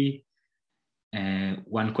see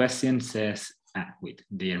one question says, wait,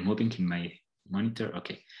 they are moving in my monitor,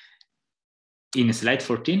 okay. In slide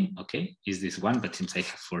 14, okay, is this one, but since I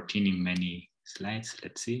have 14 in many slides,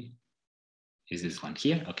 let's see, is this one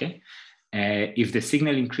here, okay. If the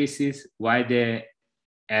signal increases, why the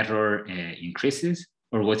error increases,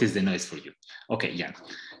 or what is the noise for you? Okay, yeah,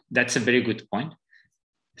 that's a very good point.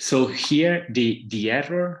 So here, the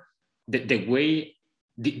error, the way,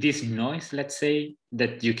 this noise, let's say,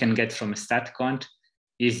 that you can get from a STATCONT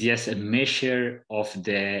is just a measure of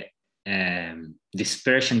the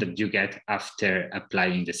dispersion that you get after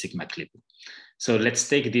applying the sigma clipping. So let's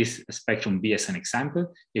take this spectrum B as an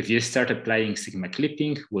example. If you start applying sigma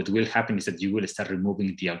clipping, what will happen is that you will start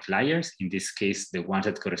removing the outliers, in this case, the ones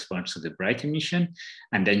that correspond to the bright emission,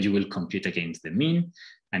 and then you will compute against the mean,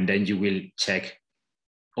 and then you will check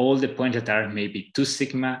all the points that are maybe 2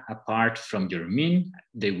 sigma apart from your mean.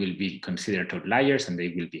 They will be considered outliers and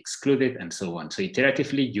they will be excluded and so on. So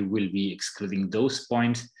iteratively, you will be excluding those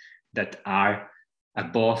points that are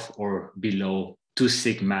above or below 2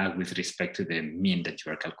 sigma with respect to the mean that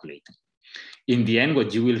you are calculating. In the end,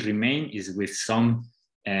 what you will remain is with some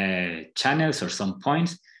channels or some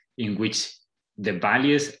points in which the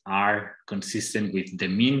values are consistent with the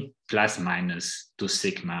mean plus minus 2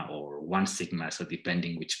 sigma or 1 sigma, so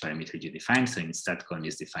depending which parameter you define. So in STATCONT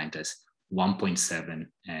is defined as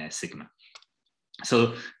 1.7 sigma.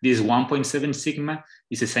 So this 1.7 sigma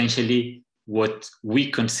is essentially what we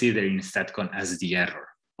consider in STATCONT as the error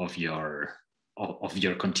of your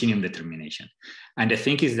continuum determination. And the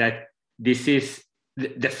thing is that this is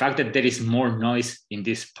the fact that there is more noise in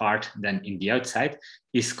this part than in the outside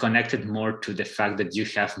is connected more to the fact that you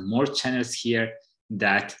have more channels here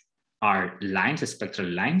that are lines, spectral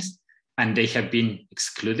lines, and they have been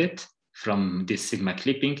excluded from this sigma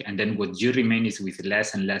clipping. And then what you remain is with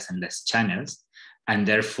less and less and less channels. And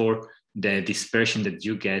therefore the dispersion that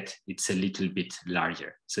you get, it's a little bit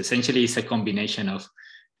larger. So essentially it's a combination of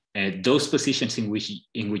those positions in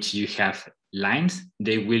which you have lines,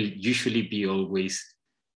 they will usually be always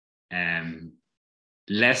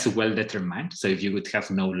less well determined. So if you would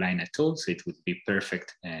have no line at all, so it would be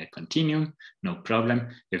perfect continuum, no problem.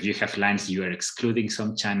 If you have lines, you are excluding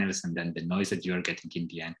some channels, and then the noise that you are getting in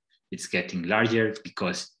the end, it's getting larger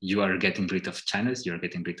because you are getting rid of channels, you're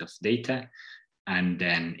getting rid of data, and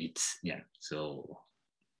then it's, yeah, so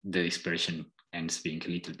the dispersion ends being a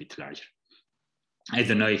little bit larger. I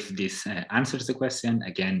don't know if this answers the question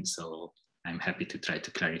again, so I'm happy to try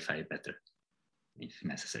to clarify better if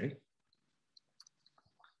necessary.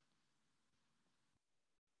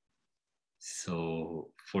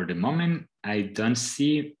 So for the moment, I don't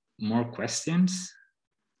see more questions.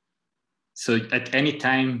 So at any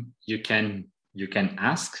time you can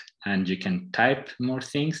ask and you can type more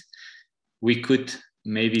things. We could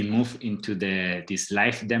maybe move into this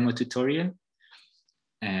live demo tutorial.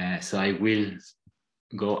 So I will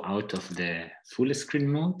go out of the full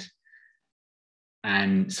screen mode.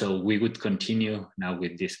 And so we would continue now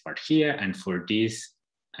with this part here. And for this,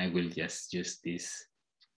 I will just use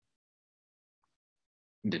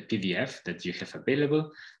the PDF that you have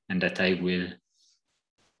available, and that I will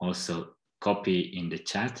also copy in the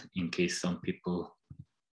chat in case some people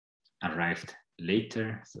arrived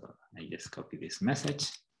later. So I just copy this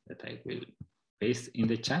message that I will paste in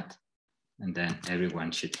the chat, and then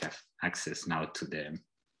everyone should have access now to the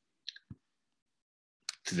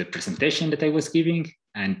presentation that I was giving,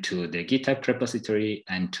 and to the GitHub repository,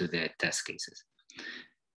 and to the test cases.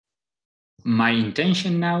 My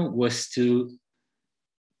intention now was to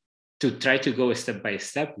try to go step by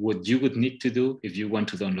step what you would need to do if you want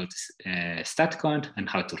to download STATCONT and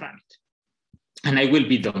how to run it. And I will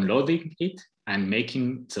be downloading it and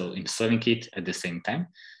installing it at the same time.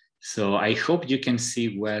 So I hope you can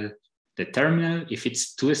see well the terminal. If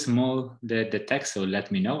it's too small, the text, so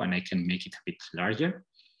let me know and I can make it a bit larger.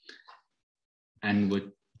 And what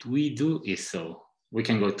we do is, so we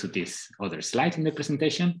can go to this other slide in the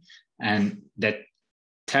presentation, and that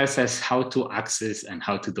tells us how to access and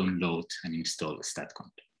how to download and install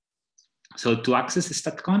STATCONT. So to access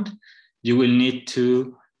STATCONT, you will need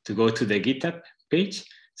to go to the GitHub page.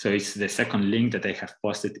 So it's the second link that I have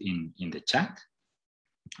posted in the chat.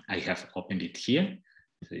 I have opened it here.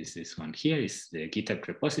 So it's this one here, is the GitHub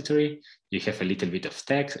repository. You have a little bit of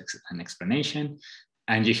text and explanation.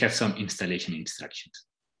 and you have some installation instructions.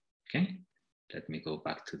 Okay, let me go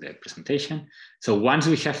back to the presentation. So once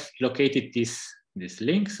we have located this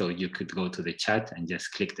link, so you could go to the chat and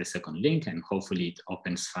just click the second link, and hopefully it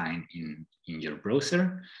opens fine in your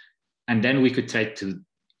browser. And then we could try to,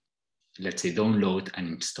 let's say, download and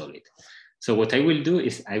install it. So what I will do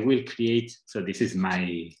is I will create, so this is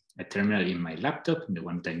a terminal in my laptop, the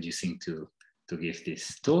one that I'm using to give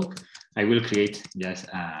this talk. I will create just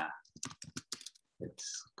a,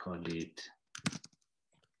 let's call it,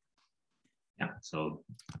 yeah, so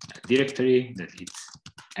a directory that is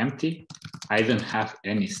empty. I don't have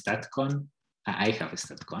any STATCON. I have a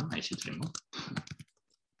STATCON, I should remove.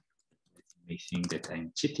 They think that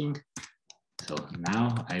I'm cheating. So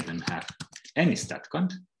now I don't have any STATCON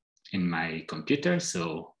in my computer.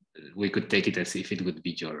 So we could take it as if it would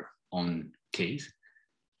be your own case.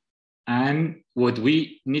 And what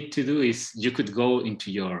we need to do is you could go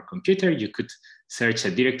into your computer, you could search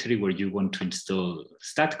a directory where you want to install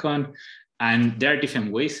STATCON, and there are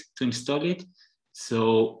different ways to install it.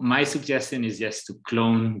 So my suggestion is just to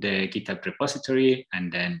clone the GitHub repository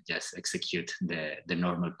and then just execute the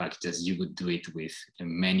normal packages. You would do it with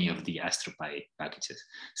many of the AstroPy packages.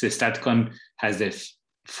 So STATCON has the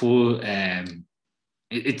full,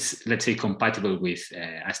 it's, let's say, compatible with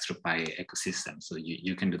AstroPy ecosystem. So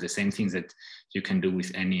you can do the same things that you can do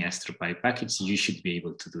with any AstroPy package. You should be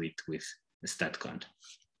able to do it with STATCON.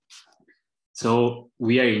 So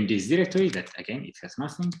we are in this directory that, again, it has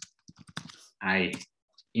nothing. I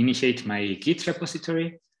initiate my Git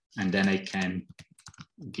repository, and then I can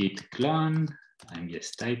git clone. I'm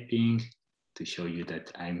just typing to show you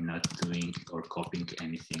that I'm not doing or copying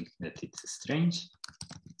anything that it's strange.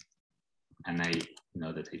 And I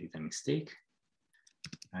know that I did a mistake.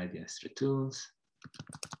 Add the Astro tools,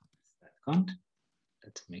 StatCont.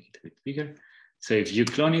 Let's make it a bit bigger. So if you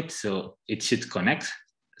clone it, so it should connect.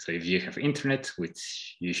 So if you have internet,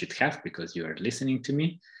 which you should have because you are listening to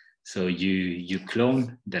me, so you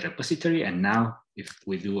clone the repository, and now if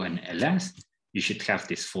we do an ls, you should have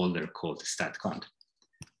this folder called StatCont.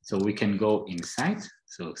 So we can go inside,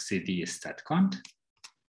 so cd StatCont,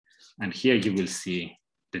 and here you will see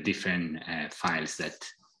the different files that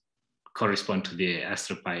correspond to the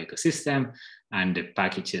AstroPy ecosystem and the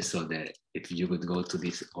packages. So that if you would go to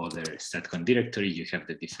this other StatCont directory, you have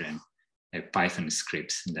the different Python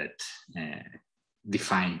scripts that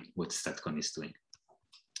define what StatCont is doing.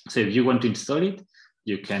 So if you want to install it,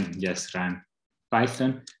 you can just run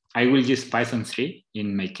Python. I will use Python 3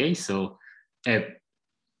 in my case. So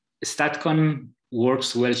StatCon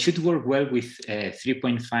works well, should work well with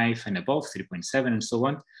 3.5 and above, 3.7 and so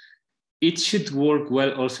on. It should work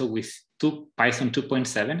well also with Python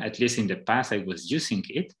 2.7, at least in the past I was using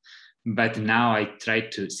it. But now I try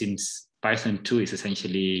to, since Python 2 is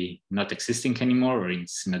essentially not existing anymore, or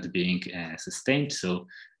it's not being sustained. So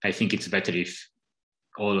I think it's better if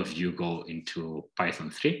all of you go into Python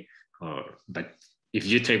 3, but if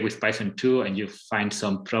you try with Python 2 and you find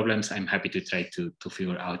some problems, I'm happy to try to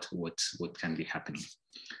figure out what can be happening.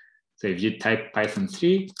 So if you type Python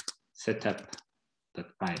 3,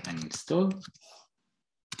 setup.py and install,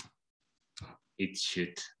 it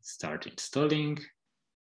should start installing.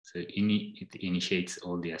 So it initiates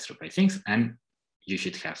all the AstroPy things, and you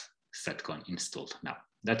should have StatCon installed now.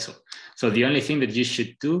 That's all. So the only thing that you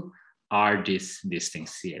should do are these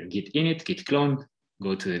things here: git init, git clone,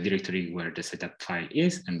 go to the directory where the setup file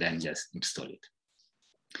is, and then just install it.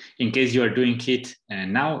 In case you are doing it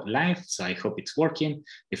now live, so I hope it's working.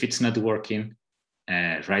 If it's not working,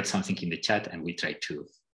 write something in the chat and we try to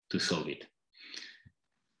solve it.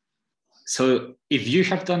 So if you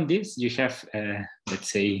have done this, you have,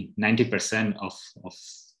 let's say, 90%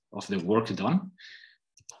 of the work done.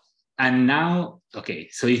 And now, okay,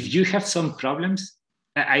 so if you have some problems,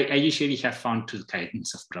 I usually have found two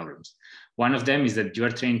kinds of problems. One of them is that you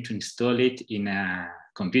are trying to install it in a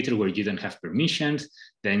computer where you don't have permissions,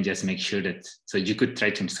 then just make sure that, so you could try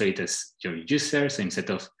to install it as your user. So instead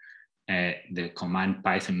of the command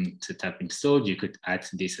Python setup installed, you could add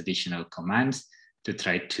these additional commands to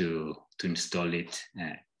try to install it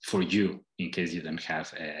for you in case you don't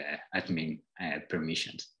have admin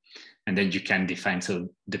permissions. And then you can define, so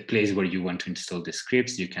the place where you want to install the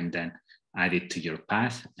scripts, you can then add it to your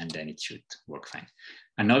path, and then it should work fine.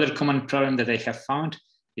 Another common problem that I have found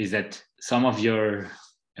is that some of your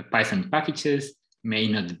Python packages may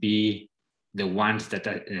not be the ones that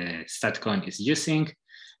StatCon is using.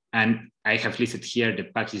 And I have listed here the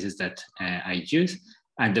packages that I use.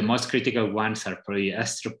 And the most critical ones are probably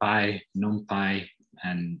AstroPy, NumPy,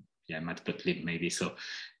 and yeah, Matplotlib maybe. So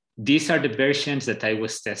these are the versions that I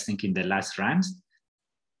was testing in the last runs.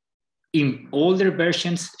 in older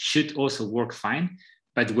versions should also work fine.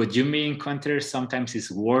 But what you may encounter sometimes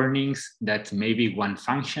is warnings that maybe one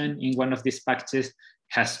function in one of these packages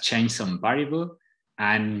has changed some variable,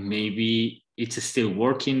 and maybe it's still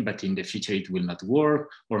working, but in the future it will not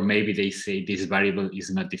work. Or maybe they say this variable is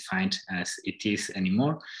not defined as it is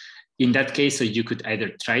anymore. In that case, so you could either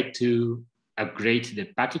try to upgrade the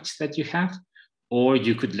package that you have, or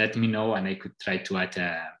you could let me know and I could try to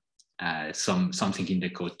add something in the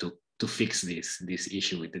code to fix this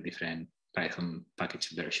issue with the different Python package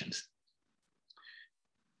versions.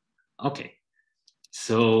 Okay,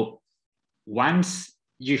 so once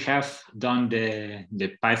you have done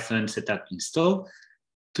the Python setup install,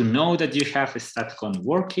 to know that you have a STATCONT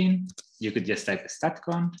working, you could just type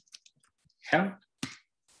STATCONT help.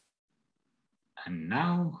 And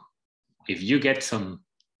now, if you get some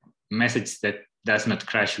message that does not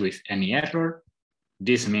crash with any error,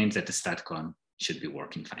 this means that the STATCONT should be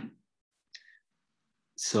working fine.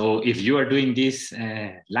 So if you are doing this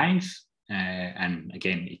live, and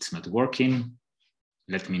again, it's not working,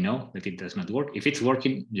 let me know that it does not work. If it's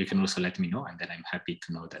working, you can also let me know, and then I'm happy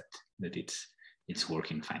to know that it's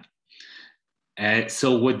working fine.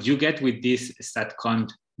 So what you get with this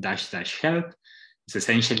STATCONT -- help is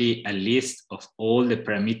essentially a list of all the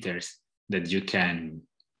parameters that you can,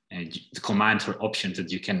 commands or options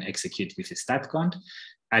that you can execute with STATCONT.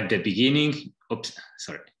 At the beginning,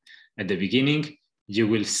 at the beginning, you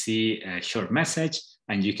will see a short message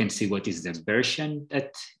and you can see what is the version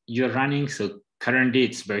that you're running. So currently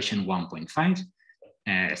it's version 1.5.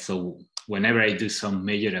 So whenever I do some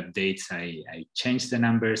major updates, I change the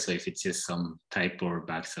number. So if it's just some typo or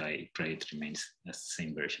bug, so I pray it remains as the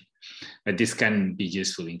same version. But this can be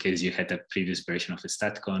useful in case you had a previous version of the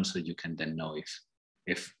STATCONT, so you can then know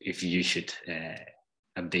if you should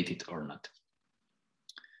update it or not.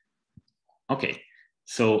 Okay,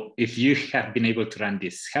 so if you have been able to run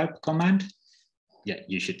this help command, yeah,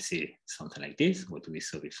 you should see something like this, what we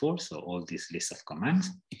saw before. So all this list of commands.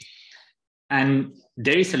 And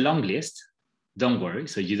there is a long list, don't worry.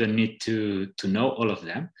 So you don't need to know all of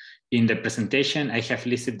them. In the presentation, I have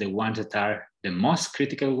listed the ones that are the most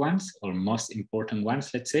critical ones or most important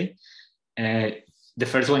ones, let's say. The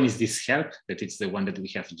first one is this help, that it's the one that we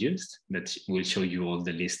have used, that will show you all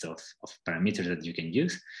the list of parameters that you can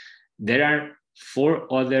use. There are 4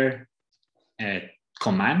 other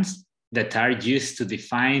commands that are used to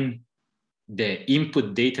define the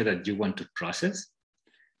input data that you want to process.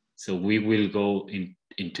 So we will go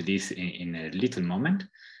into this in a little moment.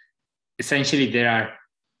 Essentially, there are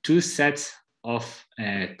 2 sets of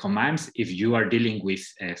commands if you are dealing with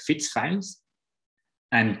fits files,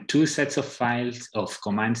 and 2 sets of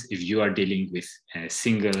commands if you are dealing with a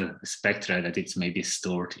single spectra that it's maybe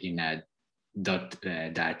stored in a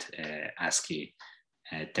 .ASCII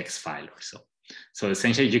text file or so. So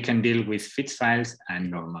essentially, you can deal with fits files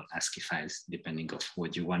and normal ASCII files, depending on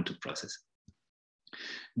what you want to process.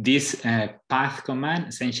 This path command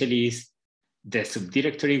essentially is the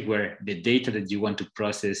subdirectory where the data that you want to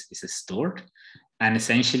process is stored. And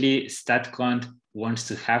essentially, STATCONT wants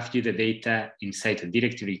to have you the data inside a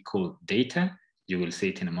directory called data. You will see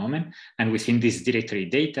it in a moment. And within this directory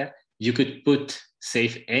data, you could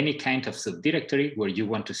save any kind of subdirectory where you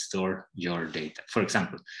want to store your data. For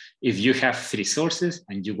example, if you have 3 sources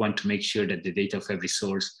and you want to make sure that the data of every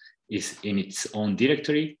source is in its own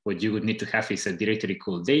directory, what you would need to have is a directory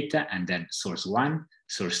called data and then source 1,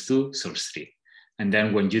 source 2, source 3. And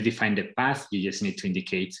then when you define the path, you just need to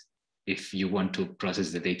indicate if you want to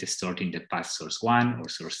process the data stored in the path source 1 or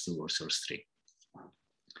source 2 or source 3.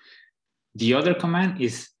 The other command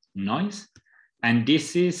is noise, and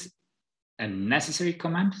this is a necessary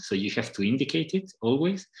command, so you have to indicate it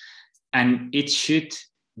always, and it should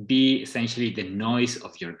be essentially the noise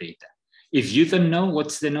of your data. If you don't know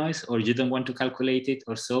what's the noise or you don't want to calculate it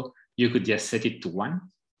or so, you could just set it to 1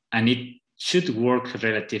 and it should work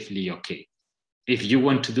relatively okay. If you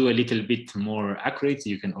want to do a little bit more accurate,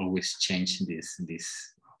 you can always change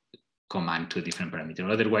this command to a different parameter.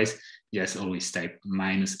 Otherwise, just always type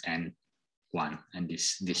 -n1 and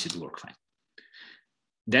this should work fine.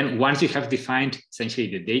 Then once you have defined essentially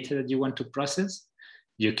the data that you want to process,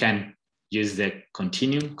 you can use the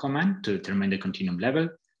continuum command to determine the continuum level.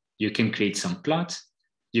 You can create some plots.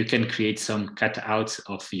 You can create some cutouts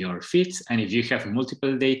of your fits. And if you have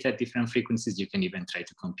multiple data at different frequencies, you can even try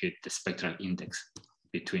to compute the spectral index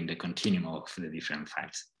between the continuum of the different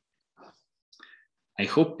files. I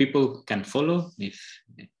hope people can follow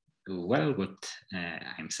what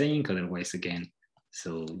I'm saying. Otherwise, again,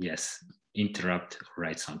 so yes, interrupt or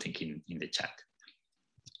write something in the chat.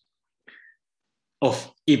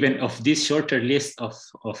 even of this shorter list of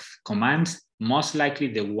commands, most likely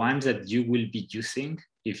the ones that you will be using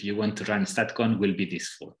if you want to run StatCont will be these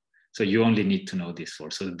 4. So you only need to know these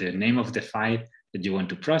 4. So the name of the file that you want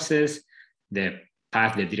to process, the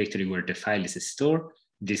path, the directory where the file is stored,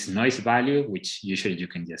 this noise value, which usually you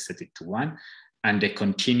can just set it to 1, and the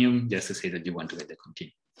continuum, just to say that you want to get the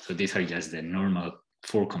continuum. So these are just the normal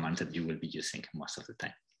 4 commands that you will be using most of the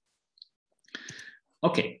time.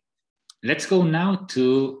 Okay, let's go now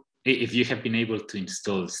to, if you have been able to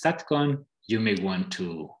install StatCont, you may want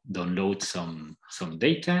to download some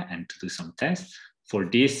data and to do some tests. For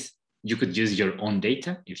this, you could use your own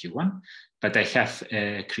data if you want, but I have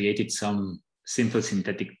created some simple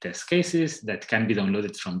synthetic test cases that can be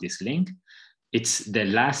downloaded from this link. It's the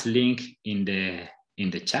last link in the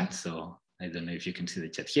chat, so I don't know if you can see the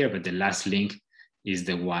chat here, but the last link is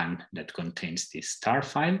the one that contains this star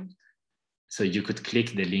file. So you could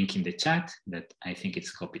click the link in the chat that I think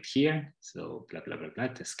it's copied here. So blah, blah, blah, blah,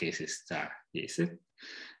 test cases star, is it?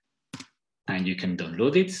 And you can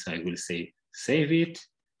download it. So I will say save it,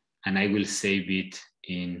 and I will save it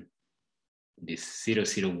in this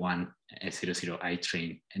 001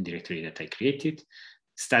 00itrain directory that I created.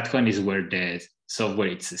 StatCont is where the software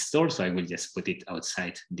is stored, so I will just put it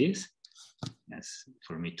outside this. That's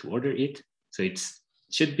for me to order it. So it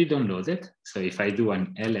should be downloaded. So if I do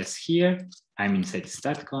an ls here, I'm inside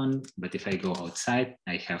StatCont, but if I go outside,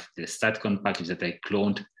 I have the StatCont package that I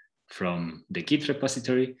cloned from the Git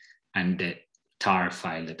repository and the tar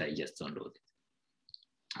file that I just downloaded.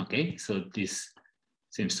 Okay, so this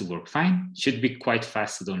seems to work fine. Should be quite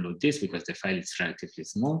fast to download this because the file is relatively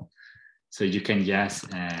small. So you can just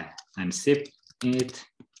unzip it,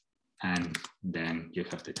 and then you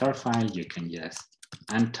have the tar file. You can just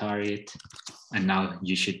untar it, and now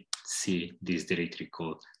you should see this directory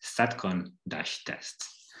called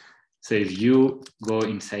statcont-tests. So if you go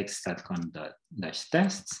inside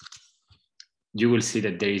statcont-tests, you will see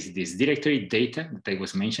that there is this directory data that I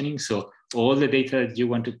was mentioning. So all the data that you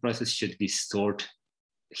want to process should be stored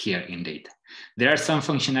here in data. There are some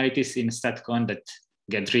functionalities in StatCont that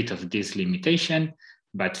get rid of this limitation,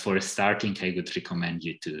 but for starting, I would recommend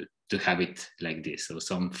you to have it like this. So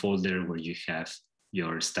some folder where you have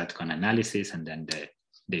your StatCont analysis and then the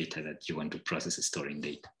data that you want to process is stored in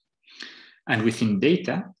data. And within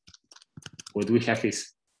data, what we have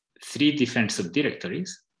is 3 different subdirectories.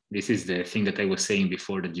 This is the thing that I was saying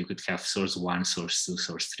before, that you could have source 1, source 2,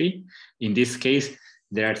 source 3. In this case,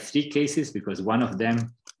 there are 3 cases because one of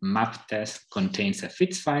them, map test, contains a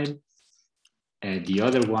fits file. The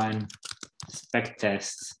other one, spec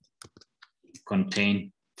tests,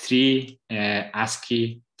 contain 3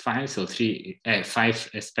 ASCII files, so 5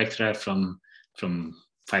 spectra from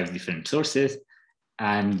 5 different sources.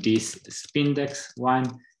 And this spindex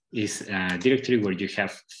one is a directory where you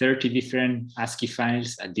have 30 different ASCII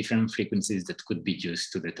files at different frequencies that could be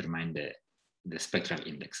used to determine the spectral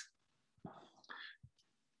index.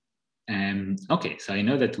 Okay, so I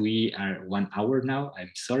know that we are 1 hour now.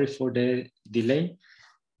 I'm sorry for the delay,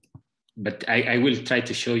 but I will try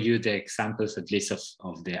to show you the examples at least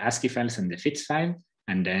of the ASCII files and the fits file,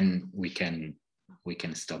 and then we can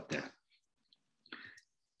stop there.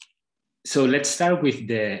 So let's start with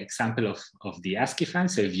the example of the ASCII file.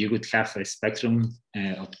 So if you would have a spectrum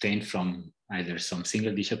obtained from either some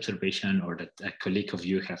single dish observation or that a colleague of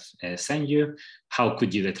you have sent you, how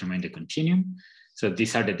could you determine the continuum? So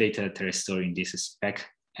these are the data that are stored in this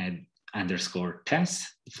spec_test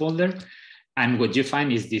folder. And what you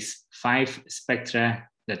find is these 5 spectra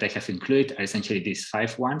that I have included are essentially these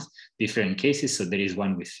 5 ones, different cases. So there is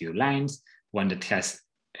one with few lines, one that has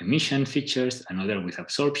emission features, another with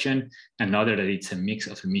absorption, another that it's a mix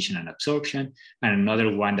of emission and absorption, and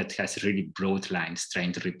another one that has really broad lines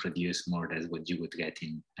trying to reproduce more than what you would get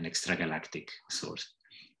in an extragalactic source.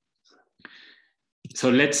 So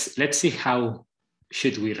let's see how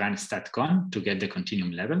should we run StatCont to get the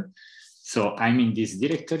continuum level. So I'm in this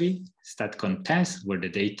directory, StatCont test, where the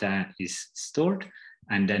data is stored.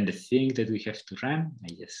 And then the thing that we have to run,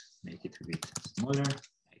 I just make it a bit smaller.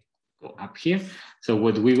 I go up here. So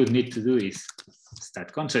what we would need to do is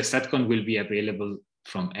StatCont. So StatCont will be available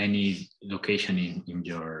from any location in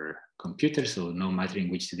your computer. So no matter in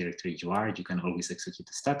which directory you are, you can always execute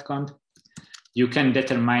the StatCont. You can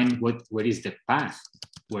determine what is the path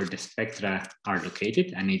where the spectra are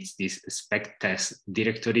located, and it's this spec test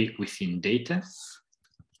directory within data.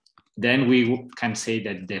 Then we can say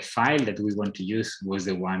that the file that we want to use was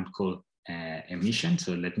the one called emission.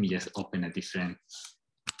 So let me just open a different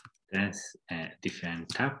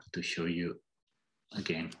tab to show you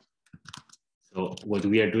again. So what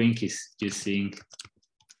we are doing is using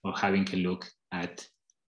or having a look at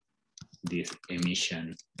this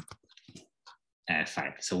emission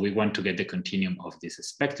file. So we want to get the continuum of this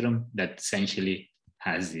spectrum that essentially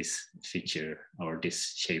has this feature or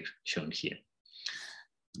this shape shown here.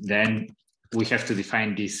 Then we have to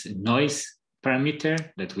define this noise parameter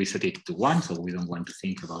that we set it to 1. So we don't want to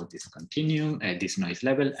think about this continuum, this noise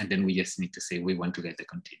level. And then we just need to say we want to get the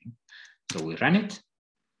continuum. So we run it.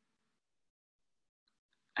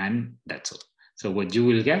 And that's all. So what you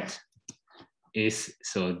will get is,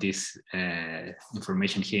 so this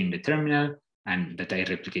information here in the terminal and that I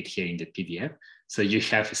replicate here in the PDF. So you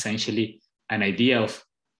have essentially an idea of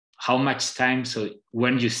how much time, so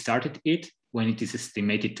when you started it, when it is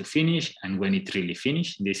estimated to finish, and when it really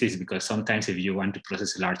finished. This is because sometimes if you want to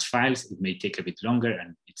process large files, it may take a bit longer,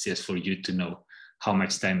 and it's just for you to know how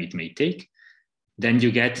much time it may take. Then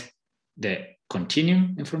you get the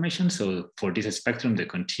continuum information. So for this spectrum, the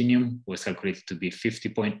continuum was calculated to be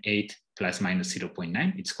 50.8 plus minus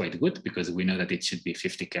 0.9. It's quite good because we know that it should be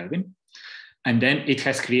 50 Kelvin. And then it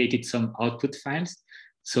has created some output files.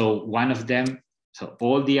 So one of them, so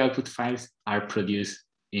all the output files are produced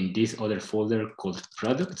in this other folder called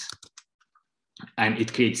products. And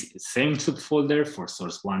it creates the same subfolder for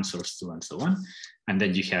source 1, source 2, and so on. And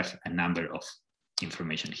then you have a number of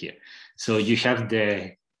information here. So you have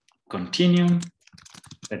the continuum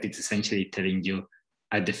that it's essentially telling you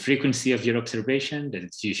at the frequency of your observation that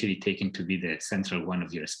it's usually taken to be the central one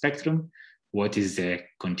of your spectrum, what is the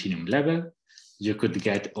continuum level. You could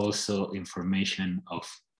get also information of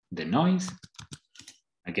the noise.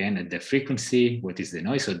 Again, at the frequency, what is the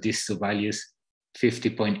noise? So these two values,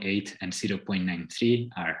 50.8 and 0.93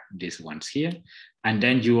 are these ones here. And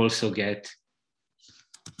then you also get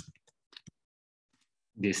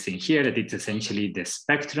this thing here that it's essentially the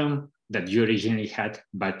spectrum that you originally had,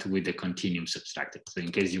 but with the continuum subtracted. So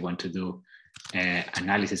in case you want to do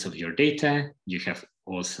analysis of your data, you have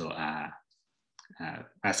also a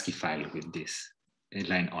ASCII file with this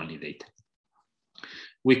line-only data.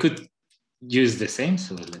 We could use the same,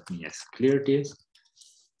 so let me just clear this.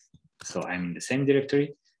 So I'm in the same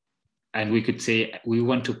directory, and we could say we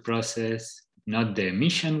want to process not the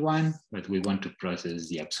emission one, but we want to process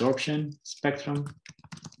the absorption spectrum.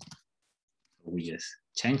 We just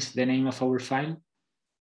change the name of our file,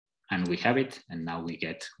 and we have it, and now we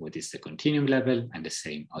get what is the continuum level and the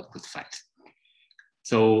same output files.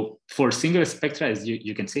 So for single spectra, as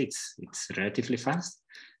you can see, it's relatively fast.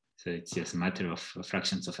 So it's just a matter of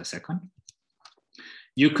fractions of a second.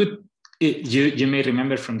 You may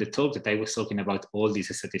remember from the talk that I was talking about all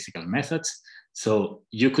these statistical methods. So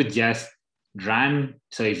you could just run.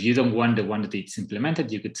 So if you don't want the one that it's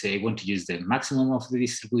implemented, you could say, I want to use the maximum of the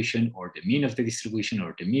distribution or the mean of the distribution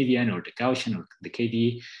or the median or the Gaussian or the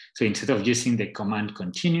KDE. So instead of using the command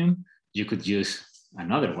continuum, you could use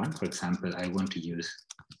another one. For example, I want to use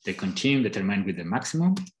the continuum determined with the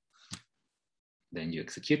maximum. Then you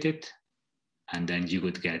execute it, and then you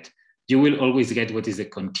would get, you will always get what is the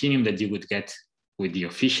continuum that you would get with the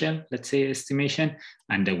official, let's say, estimation,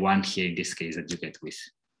 and the one here in this case that you get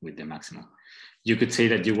with the maximum. You could say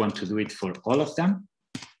that you want to do it for all of them,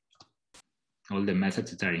 all the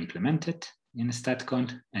methods that are implemented in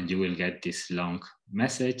STATCONT, and you will get this long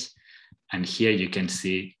message. And here you can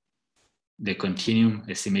see the continuum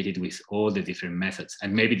estimated with all the different methods.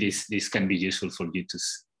 And maybe this can be useful for you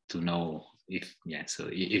to know if, yeah, so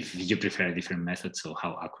if you prefer a different method, so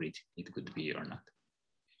how accurate it could be or not.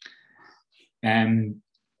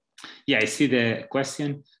 Yeah, I see the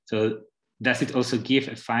question. So does it also give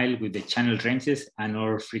a file with the channel ranges and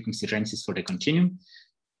or frequency ranges for the continuum?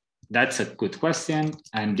 That's a good question.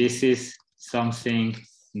 And this is something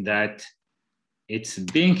that it's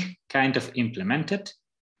being kind of implemented.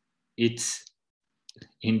 It's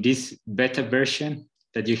in this beta version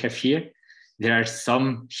that you have here. There are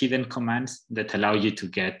some hidden commands that allow you to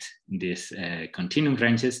get these continuum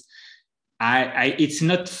ranges. It's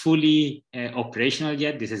not fully operational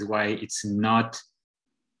yet. This is why it's not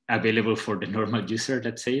available for the normal user,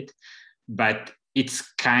 let's say it, but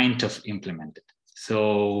it's kind of implemented.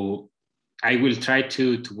 So I will try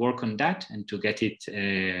to work on that and to get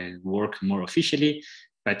it work more officially.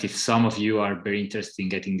 But if some of you are very interested in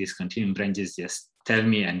getting these continuum ranges, just tell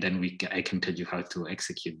me, and then I can tell you how to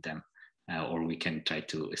execute them. Or we can try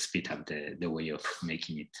to speed up the way of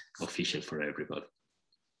making it official for everybody.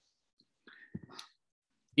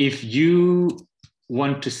 If you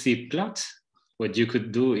want to see plots, what you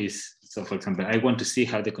could do is, so for example, I want to see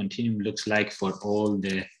how the continuum looks like for all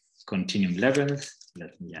the continuum levels.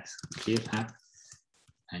 Let me just clear up.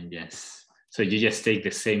 And yes, so you just take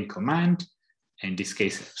the same command, in this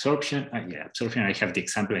case, absorption. Absorption, I have the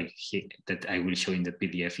example that I will show in the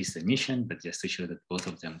PDF is emission, but just to show that both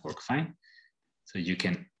of them work fine. So you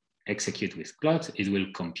can execute with plots, it will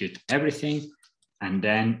compute everything. And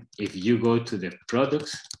then if you go to the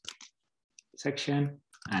products section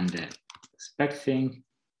and the spec thing,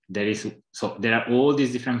 there are all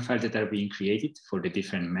these different files that are being created for the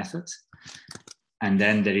different methods. And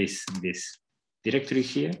then there is this directory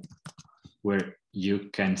here where you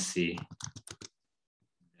can see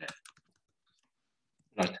the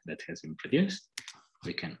plot that has been produced.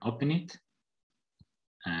 We can open it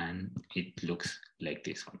and it looks like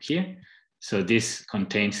this one here. So this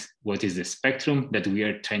contains what is the spectrum that we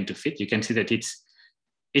are trying to fit. You can see that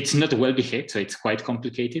it's not well behaved, so it's quite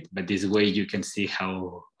complicated, but this way you can see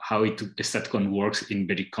how STATCONT works in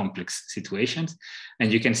very complex situations.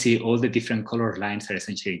 And you can see all the different color lines are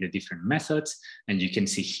essentially the different methods. And you can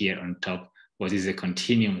see here on top, what is the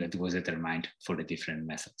continuum that was determined for the different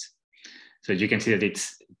methods. So you can see that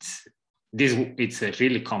it's a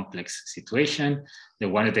really complex situation. The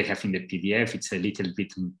one that I have in the PDF, it's a little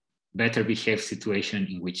bit better behaved situation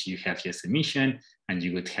in which you have just emission and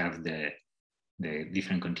you would have the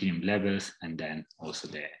different continuum levels and then also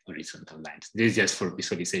the horizontal lines. This is just for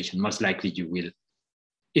visualization. Most likely you will,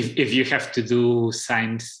 if you have to do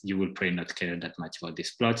science, you will probably not care that much about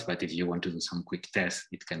these plots, but if you want to do some quick tests,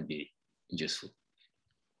 it can be useful.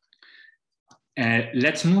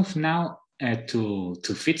 Let's move now to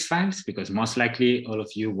fits files, because most likely all of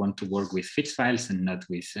you want to work with fits files and not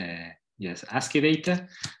with just ASCII data.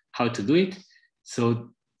 How to do it? So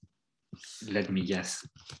let me just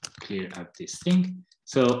clear up this thing.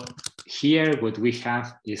 So here what we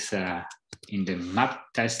have is in the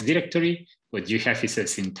map test directory, what you have is a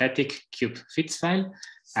synthetic cube fits file.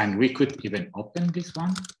 And we could even open this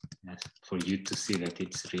one for you to see that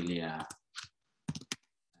it's really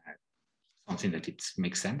something that it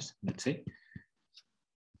makes sense, let's say.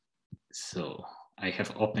 So I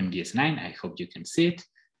have opened DS9. I hope you can see it.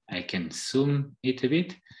 I can zoom it a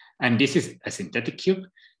bit. And this is a synthetic cube.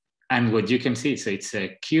 And what you can see, so it's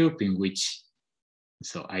a cube in which,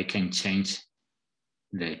 so I can change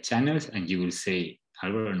the channels and you will say,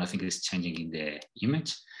 Alvaro, nothing is changing in the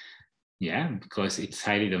image. Yeah, because it's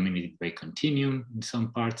highly dominated by continuum in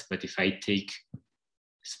some parts. But if I take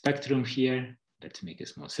spectrum here, let's make a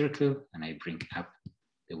small circle and I bring up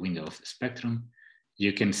the window of the spectrum,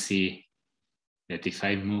 you can see that if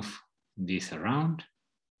I move this around,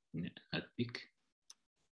 not big,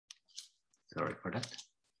 sorry for that.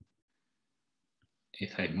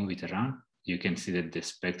 If I move it around, you can see that the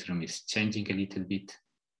spectrum is changing a little bit.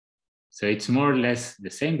 So it's more or less the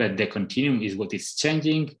same, but the continuum is what is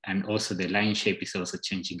changing. And also the line shape is also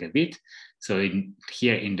changing a bit. So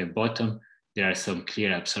here in the bottom, there are some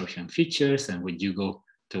clear absorption features. And when you go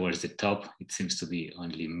towards the top, it seems to be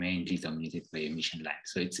only mainly dominated by emission lines.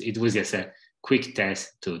 So it was just a quick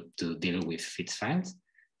test to deal with fits files.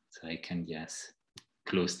 So I can just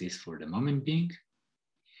close this for the moment being.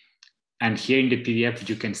 And here in the PDF,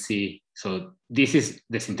 you can see, so this is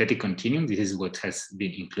the synthetic continuum. This is what has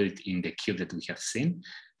been included in the cube that we have seen.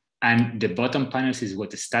 And the bottom panels is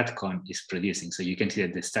what the STATCONT is producing. So you can see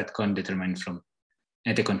that the STATCONT determined from,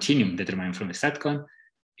 the continuum determined from the STATCONT,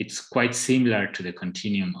 it's quite similar to the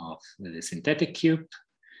continuum of the synthetic cube.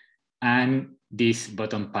 And this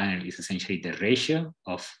bottom panel is essentially the ratio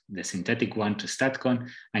of the synthetic one to STATCONT.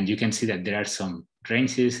 And you can see that there are some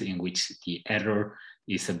ranges in which the error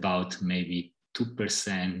is about maybe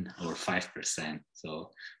 2% or 5%. So,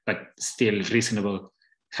 but still reasonable,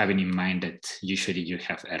 having in mind that usually you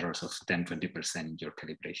have errors of 10, 20% in your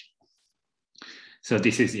calibration. So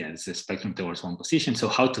this is, yeah, it's a spectrum towards one position. So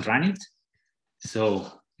how to run it?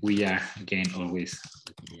 So we are, again, always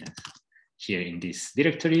here in this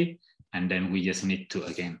directory. And then we just need to,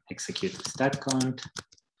 again, execute STATCONT.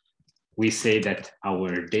 We say that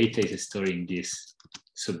our data is stored in this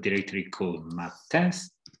subdirectory called map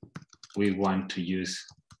test. We want to use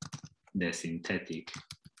the synthetic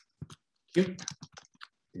cube.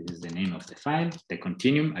 This is the name of the file. The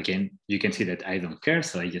continuum, again, you can see that I don't care.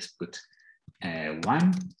 So I just put 1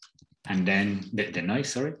 and then the noise,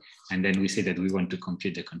 sorry. And then we say that we want to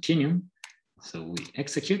compute the continuum. So we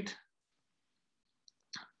execute.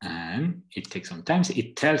 And it takes some time.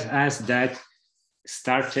 It tells us that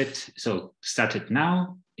started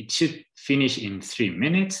now. It should finish in 3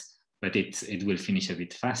 minutes, but it will finish a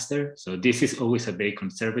bit faster. So this is always a very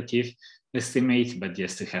conservative estimate, but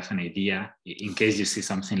just to have an idea, in case you see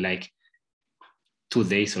something like 2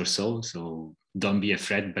 days or so. So don't be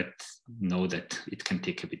afraid, but know that it can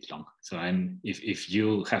take a bit long. So if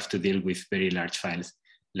you have to deal with very large files,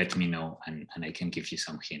 let me know, and I can give you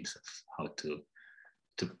some hints of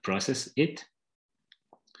process it.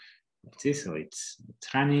 Let's see, so it's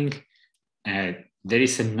running. There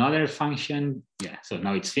is another function. Yeah, so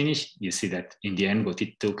now it's finished. You see that in the end, what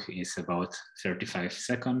it took is about 35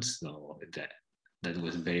 seconds. So that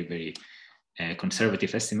was very, very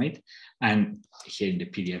conservative estimate. And here in the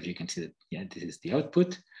PDF, you can see that, yeah, this is the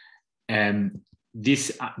output. The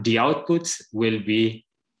outputs will be,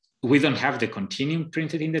 we don't have the continuum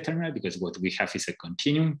printed in the terminal because what we have is a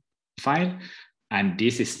continuum file. And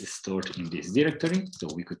this is stored in this directory. So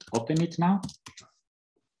we could open it now.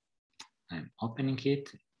 I'm opening it,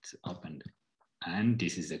 it's opened. And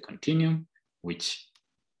this is the continuum, which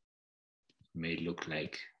may look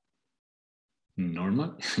like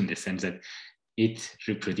normal in the sense that it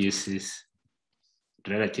reproduces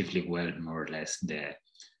relatively well, more or less,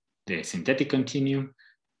 the synthetic continuum.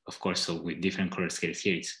 Of course, so with different color scales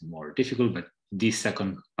here, it's more difficult, but this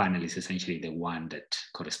second panel is essentially the one that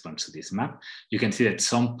corresponds to this map. You can see that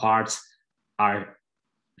some parts are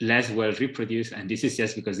less well reproduced, and this is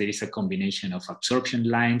just because there is a combination of absorption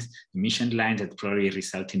lines, emission lines that probably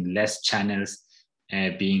result in less channels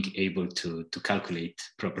being able to calculate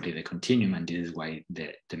properly the continuum, and this is why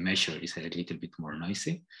the measure is a little bit more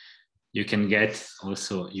noisy. You can get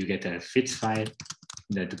also, you get a fits file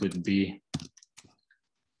that would be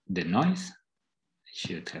the noise. I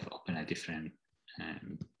should have opened a different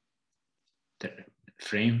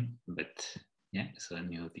frame, but yeah, so a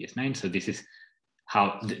new DS9. So this is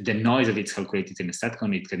how the noise of it's calculated in the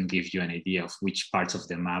STATCONT. It can give you an idea of which parts of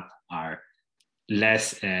the map are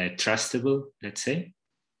less trustable, let's say.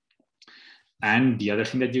 And the other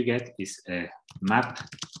thing that you get is a map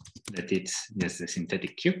that it's just a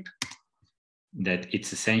synthetic cube, that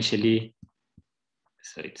it's essentially,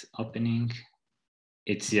 so it's opening,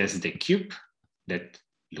 it's just the cube that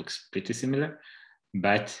looks pretty similar,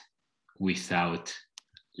 but without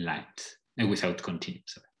lines and without continuum,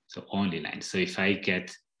 sorry. So only lines. So if I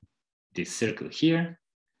get this circle here,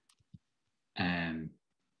 let's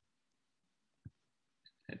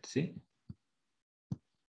see.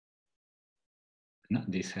 No,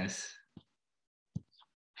 this has,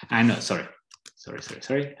 no, sorry.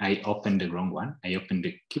 I opened the wrong one. I opened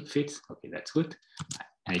the cube fits. Okay, that's good.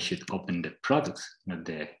 I should open the products, not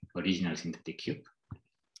the original synthetic cube.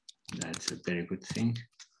 That's a very good thing.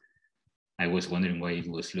 I was wondering why it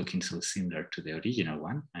was looking so similar to the original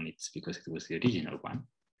one, and it's because it was the original one.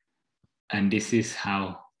 And this is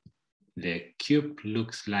how the cube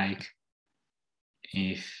looks like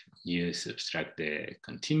if you subtract the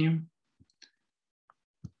continuum.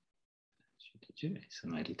 So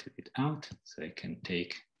I little bit out, so I can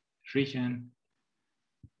take region.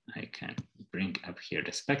 I can bring up here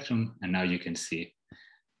the spectrum, and now you can see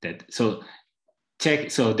that. So check,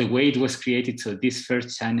 so the way it was created, so these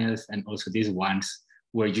first channels and also these ones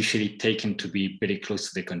were usually taken to be very close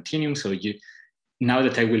to the continuum. So now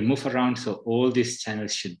that I will move around, so all these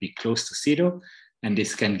channels should be close to 0, and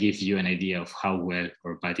this can give you an idea of how well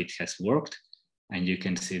or bad it has worked. And you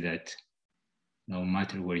can see that no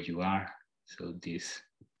matter where you are, so this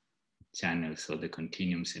channel, so the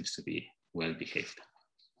continuum seems to be well behaved.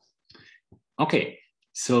 Okay,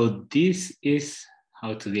 so this is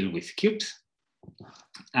how to deal with cubes.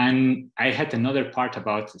 And I had another part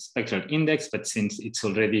about spectral index, but since it's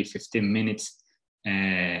already 15 minutes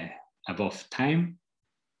above time.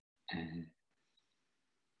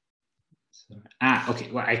 Okay,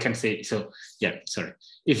 well, I can say, so yeah, sorry.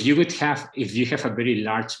 If you have a very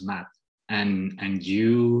large map and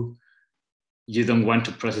you don't want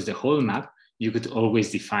to process the whole map, you could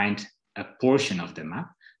always define a portion of the map.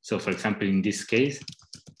 So for example, in this case,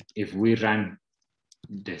 if we run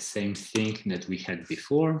the same thing that we had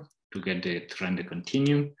before to run the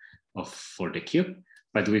continuum for the cube,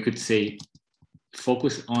 but we could say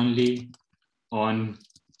focus only on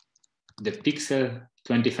the pixel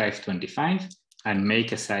 2525 and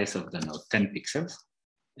make a size of the node 10 pixels.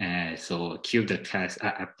 So a cube that has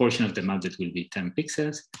a portion of the map that will be 10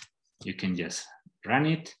 pixels, you can just run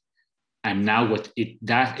it. And now what it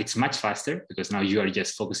does, it's much faster because now you are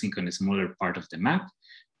just focusing on a smaller part of the map.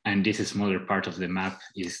 And this smaller part of the map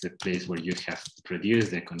is the place where you have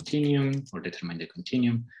produced the continuum or determined the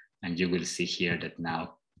continuum. And you will see here that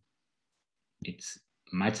now it's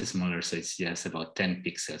much smaller. So it's just about 10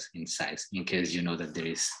 pixels in size, in case you know that there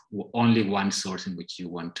is only one source in which you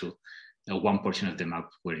want to, one portion of the map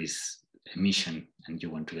where is emission and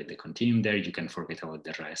you want to get the continuum there, you can forget about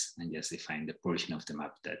the rest and just define the portion of the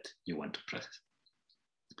map that you want to process.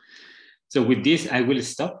 So with this, I will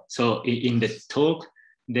stop. So in the talk,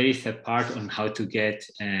 there is a part on how to get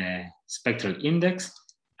a spectral index,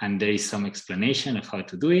 and there is some explanation of how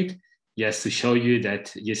to do it. just to show you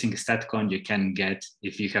that using STATCONT, you can get,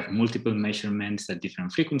 if you have multiple measurements at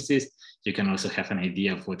different frequencies, you can also have an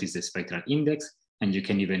idea of what is the spectral index, and you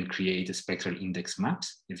can even create a spectral index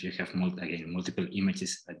maps if you have, multiple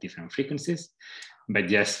images at different frequencies. But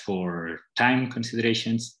just for time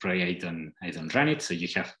considerations, probably I don't run it. So you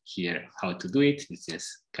have here how to do it. It's just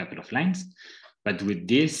a couple of lines. But with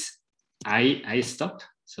this, I stop.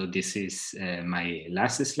 So this is my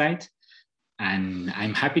last slide. And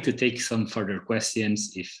I'm happy to take some further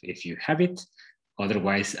questions if you have it.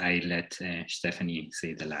 Otherwise, I let Stephanie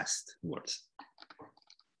say the last words.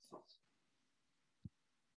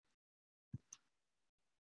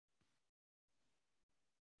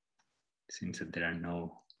 Seems that there are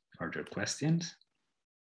no further questions.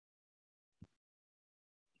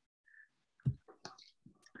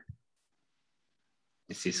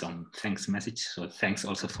 This is some thanks message. So thanks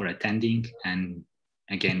also for attending. And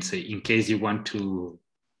again, so in case you want to,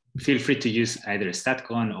 feel free to use either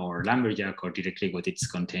STATCONT or Lumberjack or directly what it's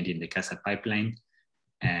contained in the CASA pipeline.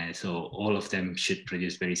 So all of them should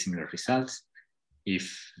produce very similar results.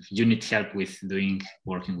 If you need help with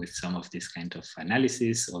working with some of this kind of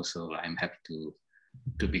analysis, also I'm happy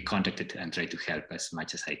to be contacted and try to help as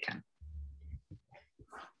much as I can.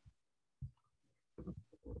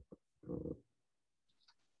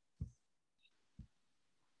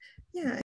 Yeah.